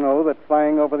course, you know that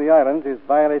flying over the islands is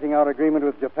violating our agreement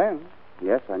with Japan.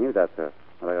 Yes, I knew that, sir.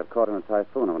 But I got caught in a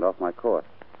typhoon and went off my course.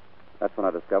 That's when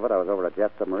I discovered I was over a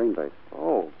Jap submarine base.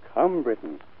 Oh, come,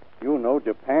 Britain. You know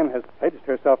Japan has pledged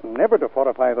herself never to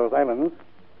fortify those islands.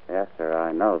 Yes, sir,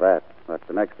 I know that. But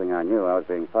the next thing I knew, I was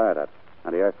being fired at.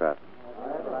 Anti-aircraft.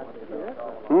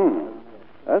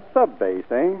 A sub base,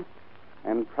 eh?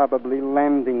 And probably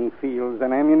landing fields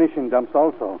and ammunition dumps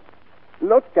also.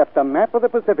 Look at the map of the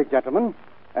Pacific, gentlemen.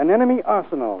 An enemy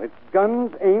arsenal. Its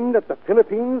guns aimed at the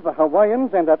Philippines, the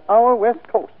Hawaiians, and at our west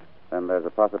coast. Then there's a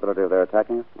possibility of their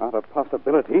attacking us? Not a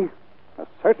possibility. A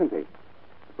certainty.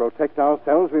 To protect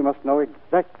ourselves, we must know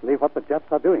exactly what the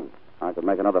Japs are doing. I could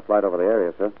make another flight over the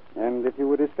area, sir. And if you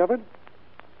were discovered?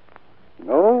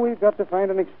 No, we've got to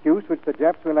find an excuse which the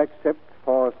Japs will accept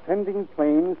for sending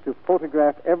planes to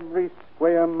photograph every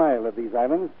square mile of these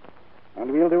islands.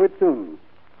 And we'll do it soon.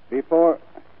 Before...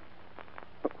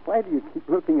 Why do you keep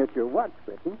looking at your watch,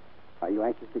 Britton? Are you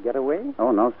anxious to get away?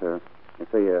 Oh, no, sir. You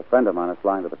see, a friend of mine is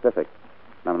flying to the Pacific.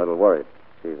 I'm a little worried.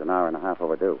 She's an hour and a half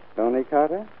overdue. Tony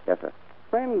Carter? Yes, sir.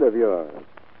 Friend of yours?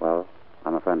 Well,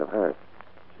 I'm a friend of hers.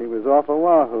 She was off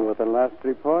Oahu with the last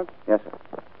report? Yes, sir.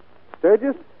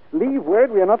 Sturgis, leave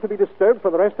word we are not to be disturbed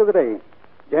for the rest of the day.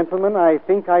 Gentlemen, I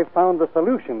think I've found the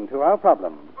solution to our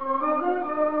problem.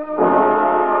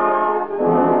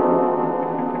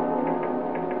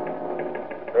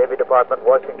 Navy Department,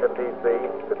 Washington, D.C.,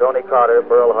 to Tony Carter,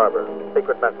 Pearl Harbor.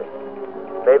 Secret message.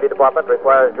 Navy Department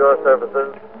requires your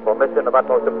services for mission of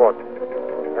utmost importance.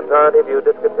 Imperative you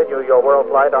discontinue your world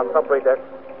flight on some pretext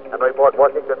and report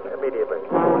Washington immediately.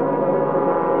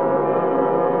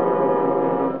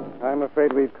 I'm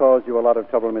afraid we've caused you a lot of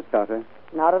trouble, Miss Carter.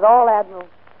 Not at all, Admiral.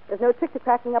 There's no trick to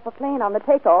cracking up a plane on the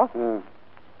takeoff.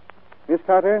 Miss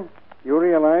Carter, you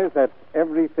realize that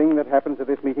everything that happens at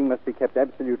this meeting must be kept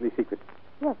absolutely secret.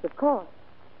 Yes, of course.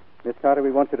 Miss Carter,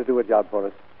 we want you to do a job for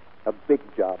us. A big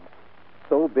job.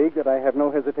 So big that I have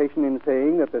no hesitation in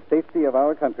saying that the safety of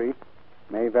our country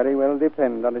may very well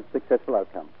depend on its successful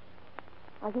outcome.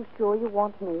 Are you sure you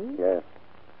want me? Yes.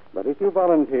 But if you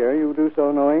volunteer, you do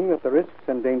so knowing that the risks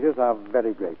and dangers are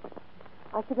very great.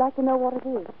 I should like to know what it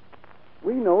is.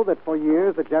 We know that for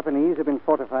years the Japanese have been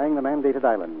fortifying the mandated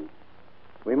islands.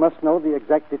 We must know the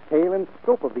exact detail and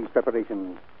scope of these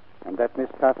preparations. And that, Miss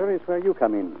Carter, is where you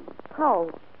come in. How?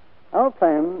 Our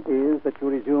plan is that you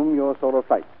resume your solo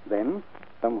flight. Then,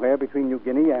 somewhere between New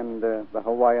Guinea and the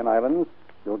Hawaiian Islands,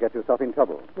 you'll get yourself in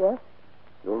trouble. Yes?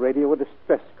 You'll radio a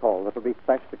distress call that will be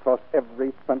flashed across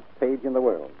every front page in the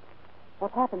world.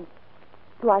 What happens?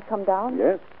 Do I come down?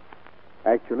 Yes.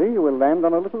 Actually, you will land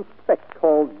on a little speck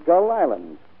called Gull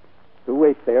Island to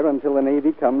wait there until the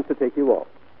Navy comes to take you off.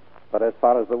 But as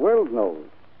far as the world knows,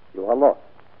 you are lost.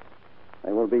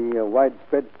 There will be a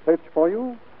widespread search for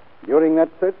you. During that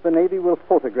search, the Navy will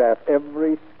photograph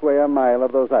every square mile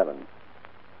of those islands.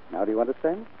 Now, do you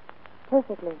understand?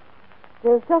 Perfectly.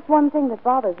 There's just one thing that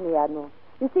bothers me, Admiral.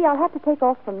 You see, I'll have to take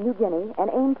off from New Guinea and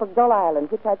aim for Gull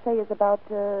Island, which I'd say is about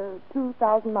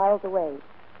 2,000 miles away.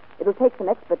 It'll take some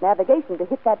expert navigation to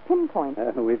hit that pinpoint.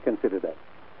 We've considered that.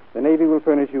 The Navy will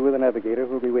furnish you with a navigator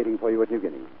who'll be waiting for you at New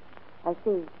Guinea. I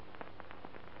see.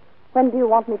 When do you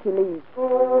want me to leave?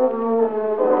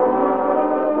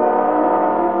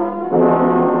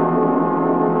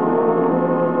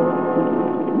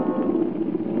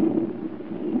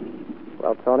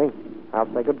 Well, Tony, I'll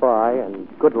say goodbye and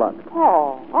good luck.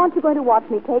 Paul, aren't you going to watch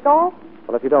me take off?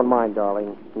 Well, if you don't mind,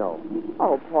 darling, no.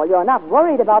 Oh, Paul, you're not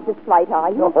worried about this flight, are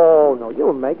you? No,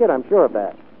 you'll make it. I'm sure of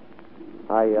that.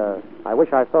 I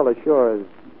wish I felt as sure as,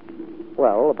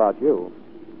 well, about you.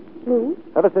 Me?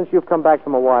 Ever since you've come back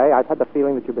from Hawaii, I've had the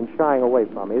feeling that you've been shying away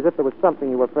from me, as if there was something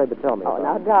you were afraid to tell me Oh,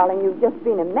 about. now, darling, you've just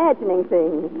been imagining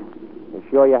things. You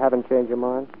sure you haven't changed your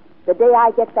mind? The day I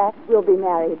get back, we'll be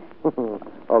married.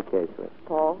 Okay, sweet.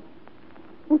 Paul,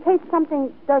 in case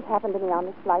something does happen to me on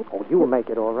this flight. Oh, you'll make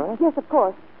it all right. Yes, of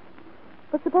course.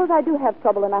 But suppose I do have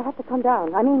trouble and I have to come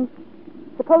down. I mean,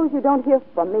 suppose you don't hear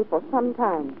from me for some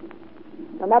time.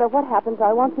 No matter what happens,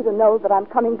 I want you to know that I'm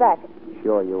coming back.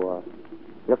 Sure you are.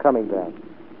 You're coming back.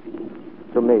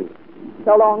 To me.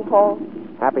 So long, Paul.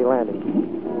 Happy landing.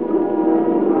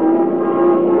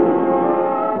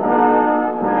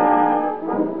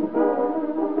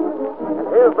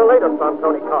 Here's the latest on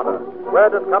Tony Carter.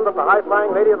 Word has come that the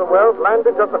high-flying lady of the world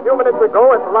landed just a few minutes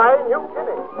ago at Lae, New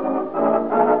Guinea.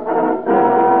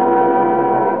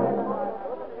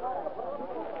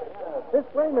 This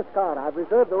way, Miss Carter. I've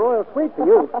reserved the royal suite for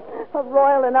you.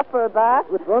 Royal enough for a bath?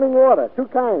 With running water. 2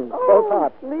 kinds. Both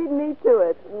hot. Lead me to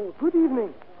it. Good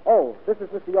evening. Oh, this is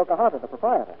Mr. Yokohata, the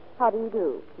proprietor. How do you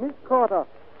do? Miss Carter,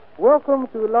 welcome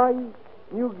to Lae,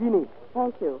 New Guinea.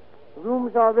 Thank you.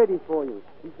 Rooms are ready for you.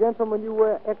 The gentleman you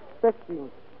were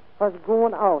expecting has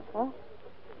gone out. Huh?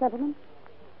 Gentleman?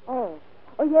 Oh,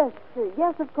 yes.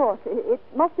 Yes, of course. It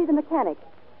must be the mechanic.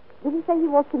 Did he say he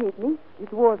was to meet me?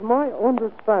 It was my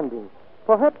understanding.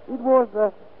 Perhaps it was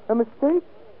a mistake?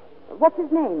 What's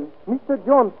his name? Mr.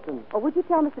 Johnston. Oh, would you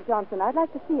tell Mr. Johnson I'd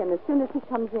like to see him as soon as he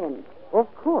comes in? Of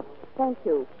course. Thank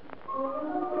you.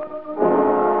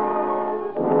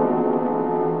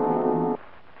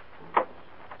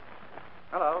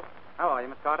 Hello. How are you,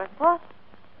 Miss Carter? What?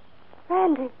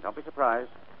 Randy. Don't be surprised.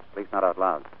 At least not out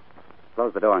loud.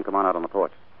 Close the door and come on out on the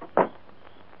porch.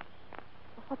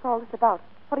 What's all this about?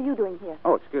 What are you doing here?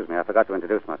 Oh, excuse me. I forgot to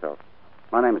introduce myself.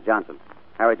 My name is Johnson.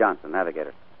 Harry Johnson,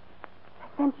 navigator.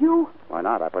 And you? Why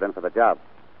not? I put in for the job.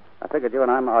 I figured you and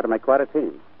I ought to make quite a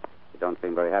team. You don't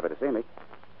seem very happy to see me.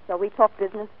 Shall we talk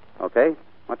business? Okay.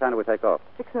 What time do we take off?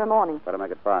 6 in the morning. Better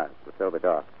make it 5. It'll still be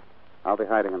dark. I'll be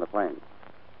hiding in the plane.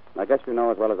 I guess you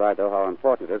know as well as I do how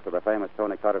important it is for the famous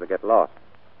Tony Carter to get lost.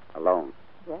 Alone.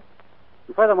 Yes.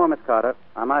 And furthermore, Miss Carter,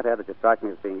 I might add that you strike me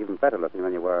as being even better looking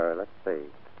than you were, let's see.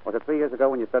 Was it 3 years ago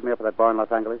when you stood me up at that bar in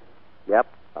Los Angeles? Yep.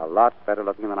 A lot better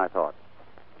looking than I thought.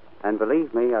 And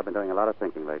believe me, I've been doing a lot of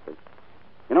thinking lately.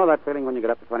 You know that feeling when you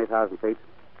get up to 20,000 feet?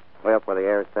 Way up where the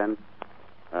air is thin?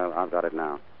 Well, I've got it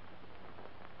now.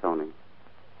 Tony,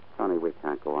 we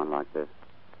can't go on like this.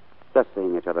 Just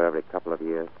seeing each other every couple of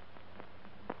years.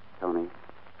 Tony,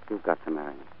 you've got to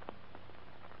marry me.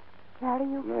 Marry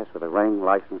you? Yes, with a ring,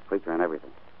 license, preacher, and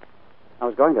everything. I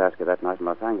was going to ask you that night in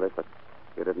Los Angeles, but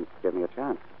you didn't give me a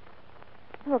chance.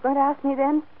 You were going to ask me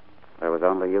then? There was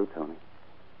only you, Tony.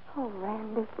 Oh,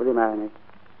 Randy. Will you marry me?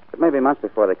 It may be months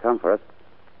before they come for us.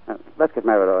 Let's get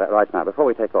married right now, before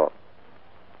we take off.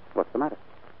 What's the matter?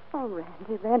 Oh,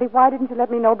 Randy, why didn't you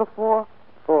let me know before?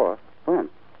 Before? When?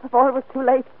 Before it was too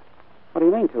late. What do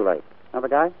you mean, too late? Another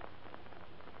guy?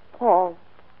 Paul.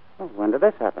 Oh, when did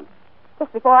this happen?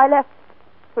 Just before I left.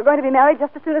 We're going to be married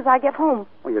just as soon as I get home.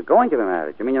 Well, you're going to be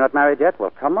married. You mean you're not married yet?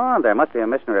 Well, come on. There must be a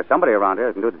missionary or somebody around here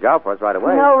who can do the job for us right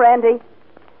away. No, Randy.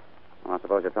 Well, I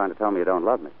suppose you're trying to tell me you don't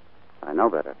love me. I know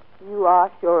better. You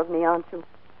are sure of me, aren't you?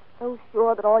 So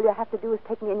sure that all you have to do is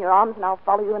take me in your arms and I'll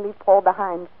follow you and leave Paul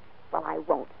behind. Well, I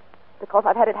won't. Because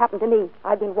I've had it happen to me.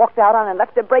 I've been walked out on and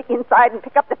left to break inside and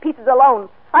pick up the pieces alone.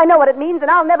 I know what it means, and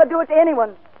I'll never do it to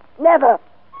anyone. Never.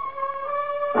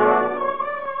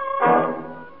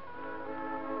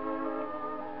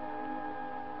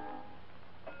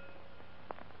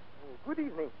 Good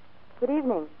evening. Good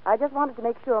evening. I just wanted to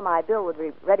make sure my bill would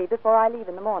be ready before I leave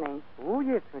in the morning. Oh,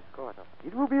 yes, Miss Carter.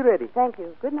 It will be ready. Thank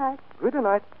you. Good night. Good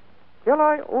night. Shall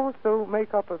I also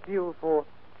make up a bill for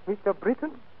Mr.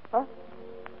 Britton? Huh?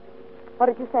 What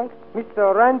did you say?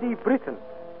 Mr. Randy Britton.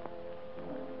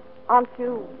 Aren't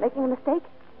you making a mistake?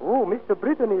 Oh, Mr.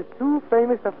 Britton is too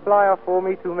famous a flyer for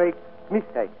me to make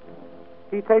mistakes.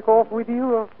 He take off with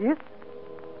you, yes?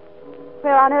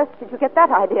 Where on earth did you get that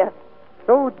idea?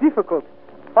 So difficult,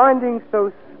 finding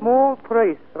so small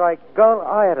place like Gull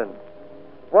Island.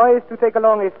 Why is to take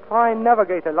along a fine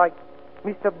navigator like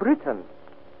Mr. Britton?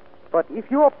 But if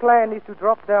your plan is to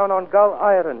drop down on Gull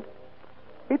Island,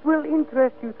 it will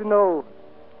interest you to know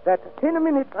that 10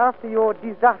 minutes after your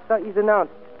disaster is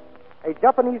announced, a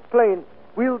Japanese plane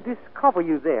will discover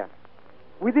you there.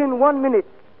 Within 1 minute,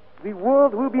 the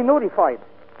world will be notified.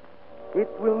 it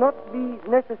will not be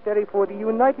necessary for the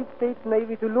United States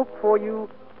Navy to look for you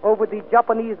over the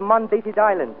Japanese mandated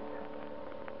islands.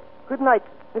 Good night,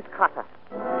 Miss Carter.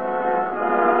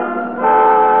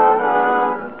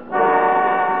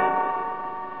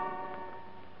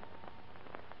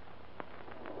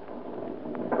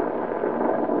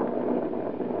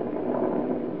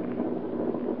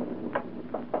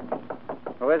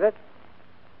 Who is it?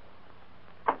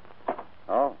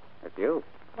 Oh, it's you.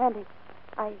 Randy,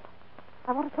 I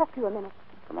want to talk to you a minute.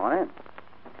 Come on in.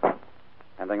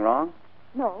 Anything wrong?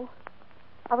 No.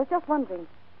 I was just wondering.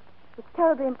 It's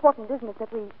terribly important, isn't it,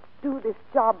 that we do this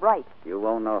job right? You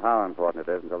won't know how important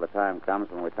it is until the time comes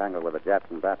when we tangle with the Japs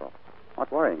in battle.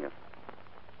 What's worrying you?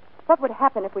 What would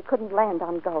happen if we couldn't land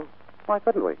on Gull? Why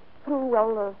couldn't we? Through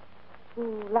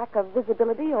lack of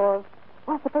visibility or...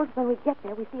 Well, suppose when we get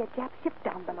there, we see a Jap ship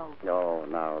down below. Oh,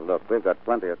 now, look, we've got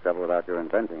plenty of trouble without your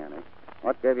inventing any.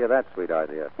 What gave you that sweet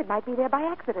idea? It might be there by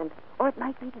accident. Or it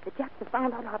might be that the Japs have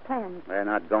found out our plans. They're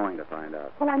not going to find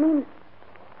out. Well, I mean,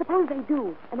 suppose they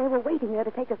do, and they were waiting there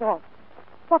to take us off.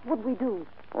 What would we do?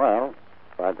 Well,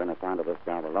 if I'd been assigned to this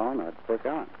job alone, I'd push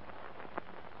on.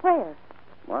 Where?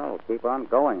 Well, keep on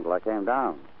going till I came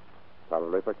down.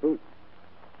 Probably for keeps.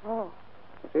 Oh.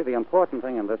 You see, the important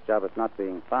thing in this job is not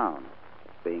being found.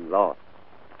 It's being lost.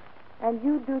 And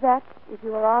you'd do that if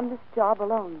you were on this job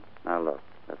alone? Now, look,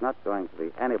 there's not going to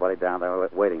be anybody down there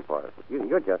waiting for us.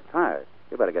 You're just tired.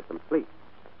 You better get some sleep.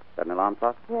 Got an alarm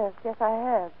clock? Yes, I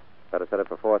have. Better set it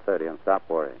for 4:30 and stop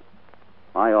worrying.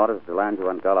 My orders is to land you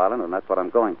on Gull Island, and that's what I'm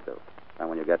going to do. And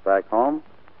when you get back home,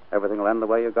 everything will end the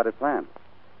way you got it planned.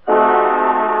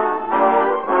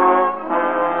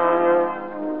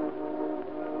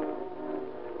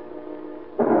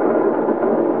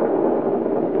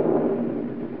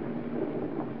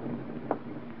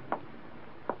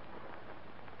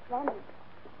 Randy,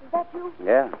 is that you?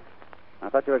 Yeah. I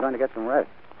thought you were going to get some rest.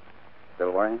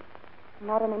 Still worrying?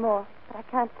 Not anymore, but I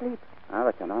can't sleep.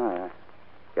 Neither can I.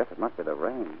 Guess it must be the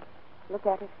rain. Look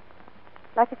at it.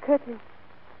 Like a curtain,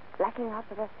 blacking out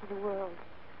the rest of the world.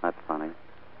 That's funny.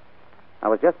 I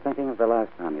was just thinking of the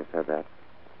last time you said that.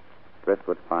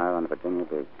 Driftwood fire on Virginia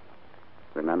Beach.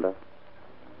 Remember?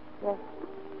 Yes.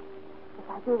 Yes,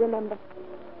 I do remember.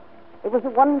 It was a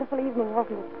wonderful evening,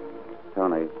 wasn't it?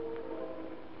 Tony,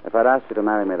 if I'd asked you to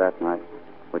marry me that night,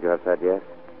 would you have said yes?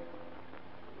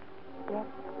 Yes.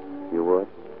 You would?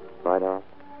 Right off?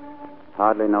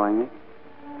 Hardly knowing me?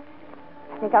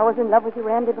 I think I was in love with you,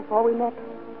 Randy, before we met.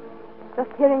 Just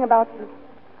hearing about you.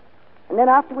 And then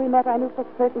after we met, I knew for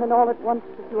certain and all at once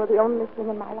that you were the only thing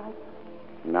in my life.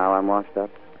 Now I'm washed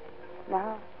up?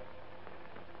 Now.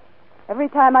 Every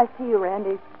time I see you,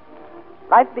 Randy,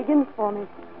 life begins for me.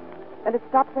 And it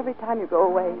stops every time you go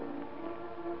away.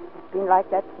 It's been like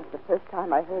that since the first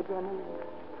time I heard your name.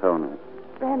 Tony.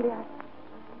 Randy,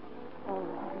 Oh,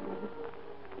 Randy.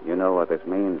 You know what this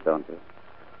means, don't you?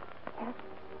 Yes.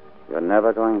 You're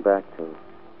never going back to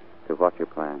what you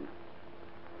planned.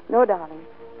 No, darling.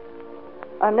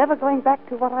 I'm never going back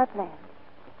to what I planned.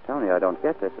 Tony, I don't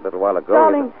get this. A little while ago...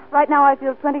 Darling, right now I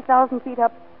feel 20,000 feet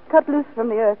up, cut loose from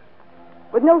the earth,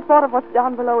 with no thought of what's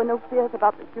down below and no fears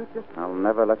about the future. I'll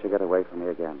never let you get away from me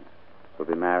again. We'll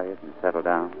be married and settle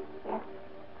down. Yes.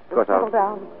 Of course, settle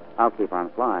down. I'll keep on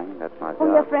flying. That's my job.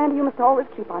 Oh, yes, Randy, you must always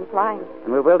keep on flying.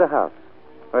 And we'll build a house.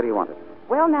 Where do you want it?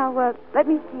 Well, now, let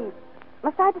me see.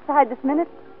 Must I decide this minute?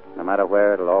 No matter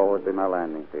where, it'll always be my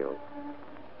landing field.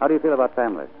 How do you feel about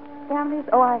families? Families?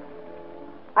 Oh,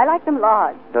 I like them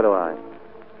large. So do I.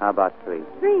 How about 3?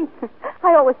 3?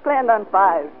 I always planned on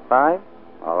 5. 5?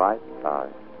 All right, 5.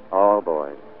 All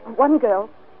boys. 1 girl.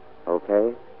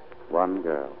 Okay, 1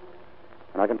 girl.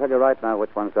 And I can tell you right now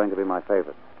which one's going to be my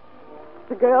favorite.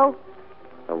 The girl?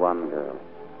 The one girl.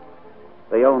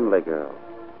 The only girl.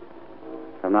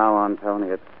 From now on, Tony,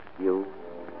 it's you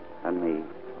and me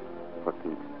for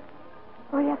keeps.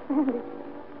 Oh, yes, Randy.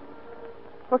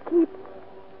 For keeps.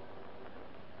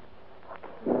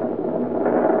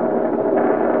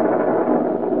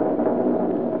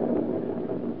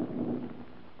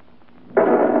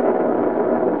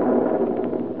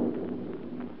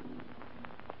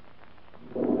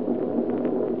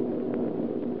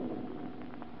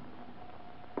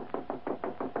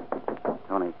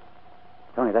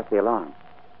 Tony, that's the alarm.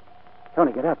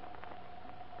 Tony, get up.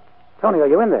 Tony, are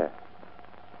you in there?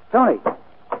 Tony!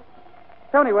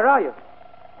 Tony, where are you?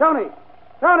 Tony!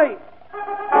 Tony!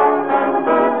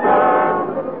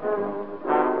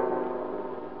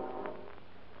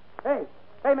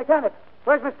 Hey, mechanic.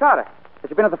 Where's Miss Carter? Has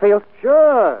she been at the field?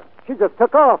 Sure. She just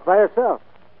took off by herself.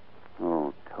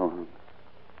 Oh, Tony.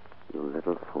 You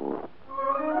little fool.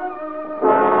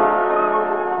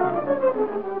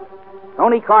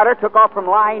 Tony Carter took off from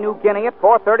Lae, New Guinea at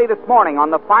 4:30 this morning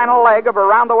on the final leg of her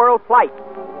round-the-world flight.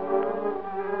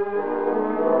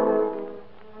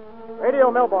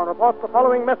 Radio Melbourne reports the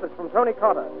following message from Tony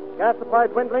Carter. Gas supply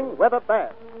dwindling, weather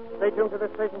bad. Stay tuned to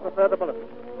this station for further bulletins.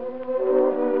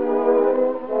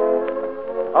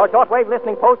 Our shortwave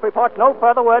listening post reports no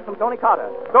further word from Tony Carter.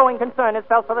 Growing concern is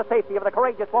felt for the safety of the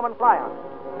courageous woman flyer.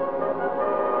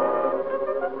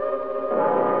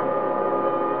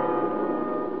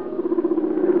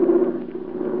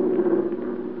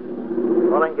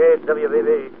 Calling Cage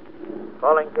WBB.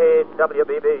 Calling Cage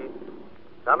WBB.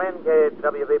 Come in, Cage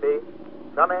WBB.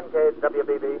 Come in, Cage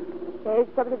WBB. Cage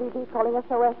WBB calling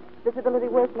SOS. Visibility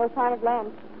worse, no sign of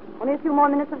land. Only a few more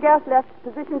minutes of gas left.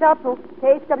 Position doubtful.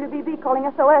 Cage WBB calling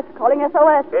SOS. Calling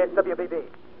SOS. Cage WBB.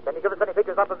 Can you give us any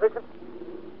figures on position?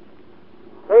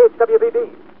 Cage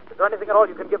WBB. Is there anything at all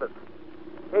you can give us?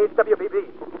 Cage WBB.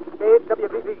 Cage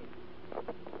WBB.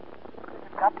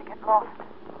 You've got to get lost.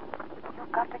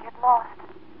 You've got to get lost.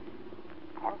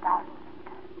 10,000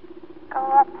 feet. Go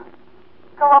up.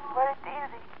 Go up where it's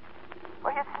easy.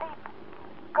 Where you sleep.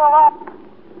 Go up.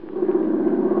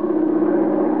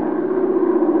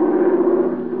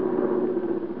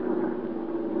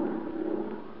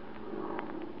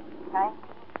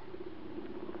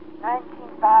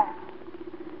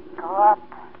 Go up.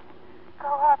 Go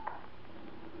up.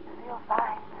 You feel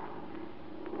fine.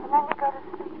 And then you go to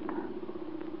sleep.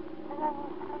 And then you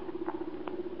sleep.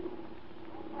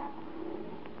 And then sleep.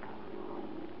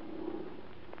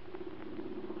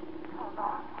 So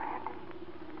long, Randy.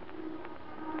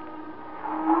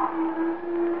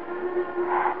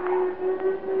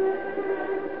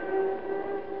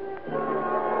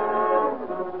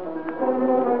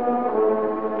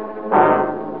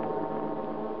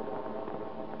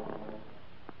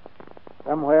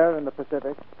 Somewhere in the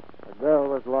Pacific, a girl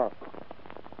was lost.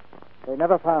 They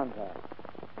never found her,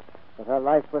 but her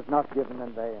life was not given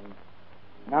in vain.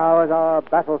 Now, as our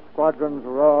battle squadrons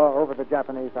roar over the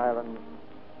Japanese islands,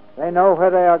 they know where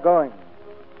they are going,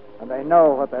 and they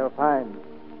know what they'll find.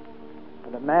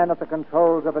 And a man at the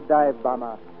controls of a dive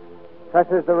bomber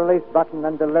presses the release button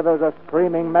and delivers a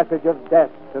screaming message of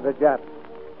death to the Japs.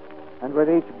 And with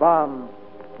each bomb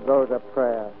goes a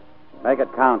prayer. Make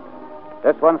it count.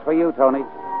 This one's for you, Tony.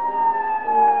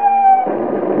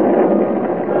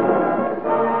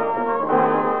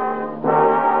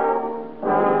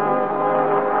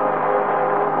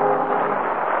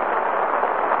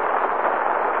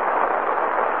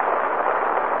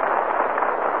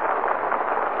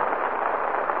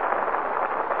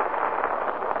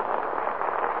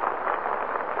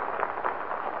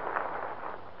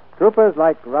 Troopers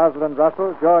like Rosalind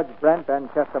Russell, George Brent, and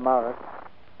Chester Morris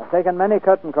have taken many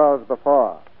curtain calls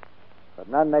before, but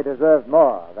none they deserved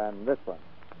more than this one.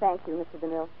 Thank you, Mr.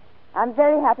 DeMille. I'm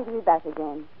very happy to be back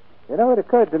again. You know, it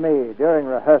occurred to me during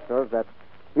rehearsals that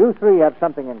you three have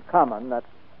something in common that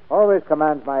always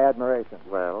commands my admiration.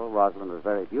 Well, Rosalind was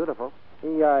very beautiful.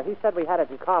 He said we had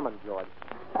it in common, George.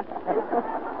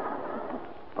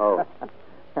 Oh.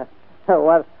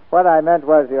 What I meant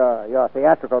was your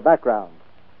theatrical background.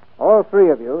 All three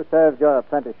of you served your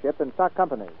apprenticeship in stock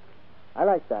companies. I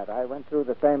like that. I went through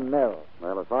the same mill.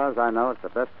 Well, as far as I know, it's the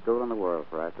best school in the world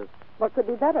for actors. What could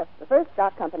be better? The first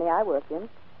stock company I worked in,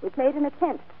 we played in a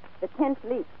tent, the tent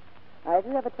leap. Now, have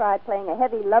you ever tried playing a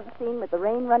heavy love scene with the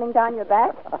rain running down your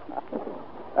back?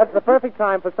 That's the perfect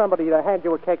time for somebody to hand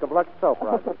you a cake of Lux soap,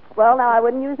 Roger. Well, now, I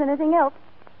wouldn't use anything else.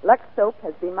 Lux soap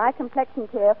has been my complexion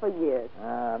care for years.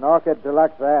 An orchid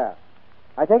deluxe there.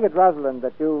 I take it, Rosalind,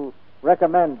 that you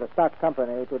recommend the stock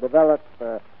company to develop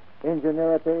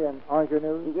ingenuity and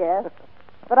ingenuity? Yes.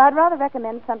 But I'd rather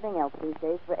recommend something else these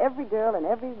days for every girl and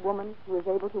every woman who is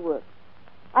able to work.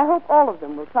 I hope all of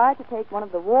them will try to take one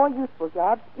of the war useful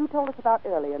jobs you told us about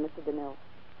earlier, Mr. DeMille.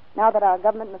 Now that our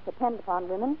government must depend upon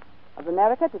women of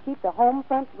America to keep the home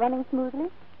front running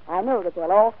smoothly, I know that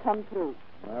they'll all come through.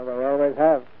 Well, they always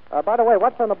have. By the way,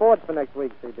 what's on the boards for next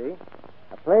week, CB?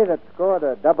 A play that scored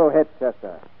a double hit,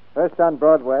 Chester. First on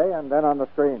Broadway and then on the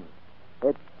screen.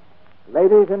 It's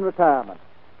Ladies in Retirement.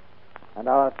 And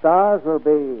our stars will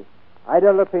be Ida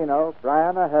Lupino,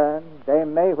 Brian Ahern,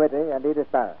 Dame May Whitty, and Edith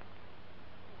Barrett.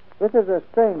 This is a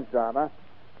strange drama,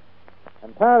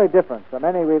 entirely different from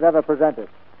any we've ever presented.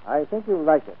 I think you'll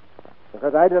like it,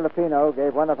 because Ida Lupino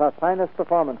gave one of her finest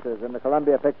performances in the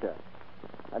Columbia picture.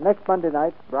 And next Monday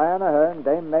night, Brian Ahern,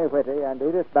 Dame May Whitty, and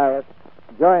Edith Barrett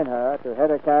join her to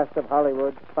head a cast of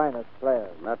Hollywood's finest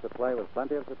players. And that's a play with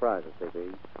plenty of surprises,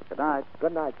 CB. Good night.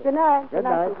 Good night. Good night. Good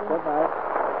night. Good night.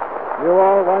 You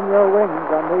all won your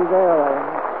wings on these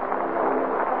airlanes.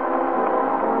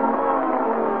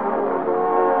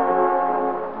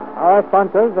 Our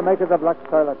sponsors, the makers of Lux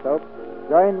Toilet Soap,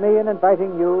 join me in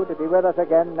inviting you to be with us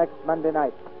again next Monday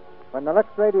night when the Lux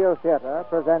Radio Theater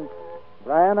presents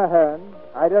Brian Ahern,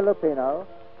 Ida Lupino,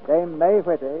 Dame May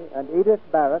Whitty, and Edith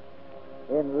Barrett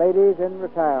in Ladies in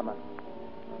Retirement.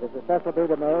 This is Cecil B.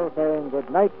 DeMille saying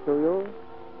good night to you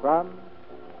from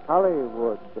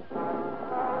Hollywood.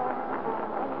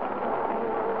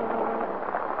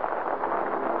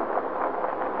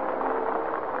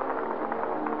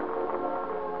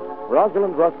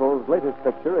 Rosalind Russell's latest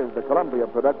picture is the Columbia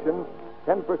production,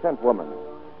 10% Woman.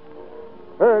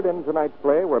 Heard in tonight's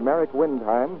play were Merrick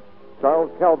Windheim,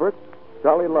 Charles Calvert,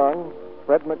 Charlie Lung,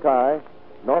 Fred Mackay,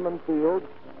 Norman Field,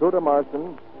 Truda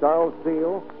Marson, Charles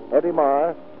Steele, Eddie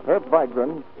Marr, Herb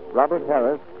Vigran, Robert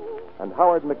Harris, and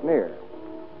Howard McNear.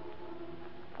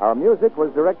 Our music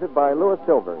was directed by Louis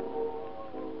Silvers.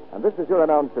 And this is your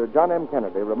announcer, John M.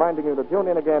 Kennedy, reminding you to tune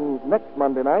in again next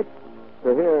Monday night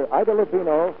to hear Ida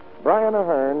Lupino, Brian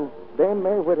Ahern, Dame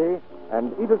May Whitty,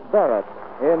 and Edith Barrett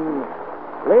in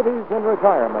Ladies in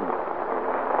Retirement.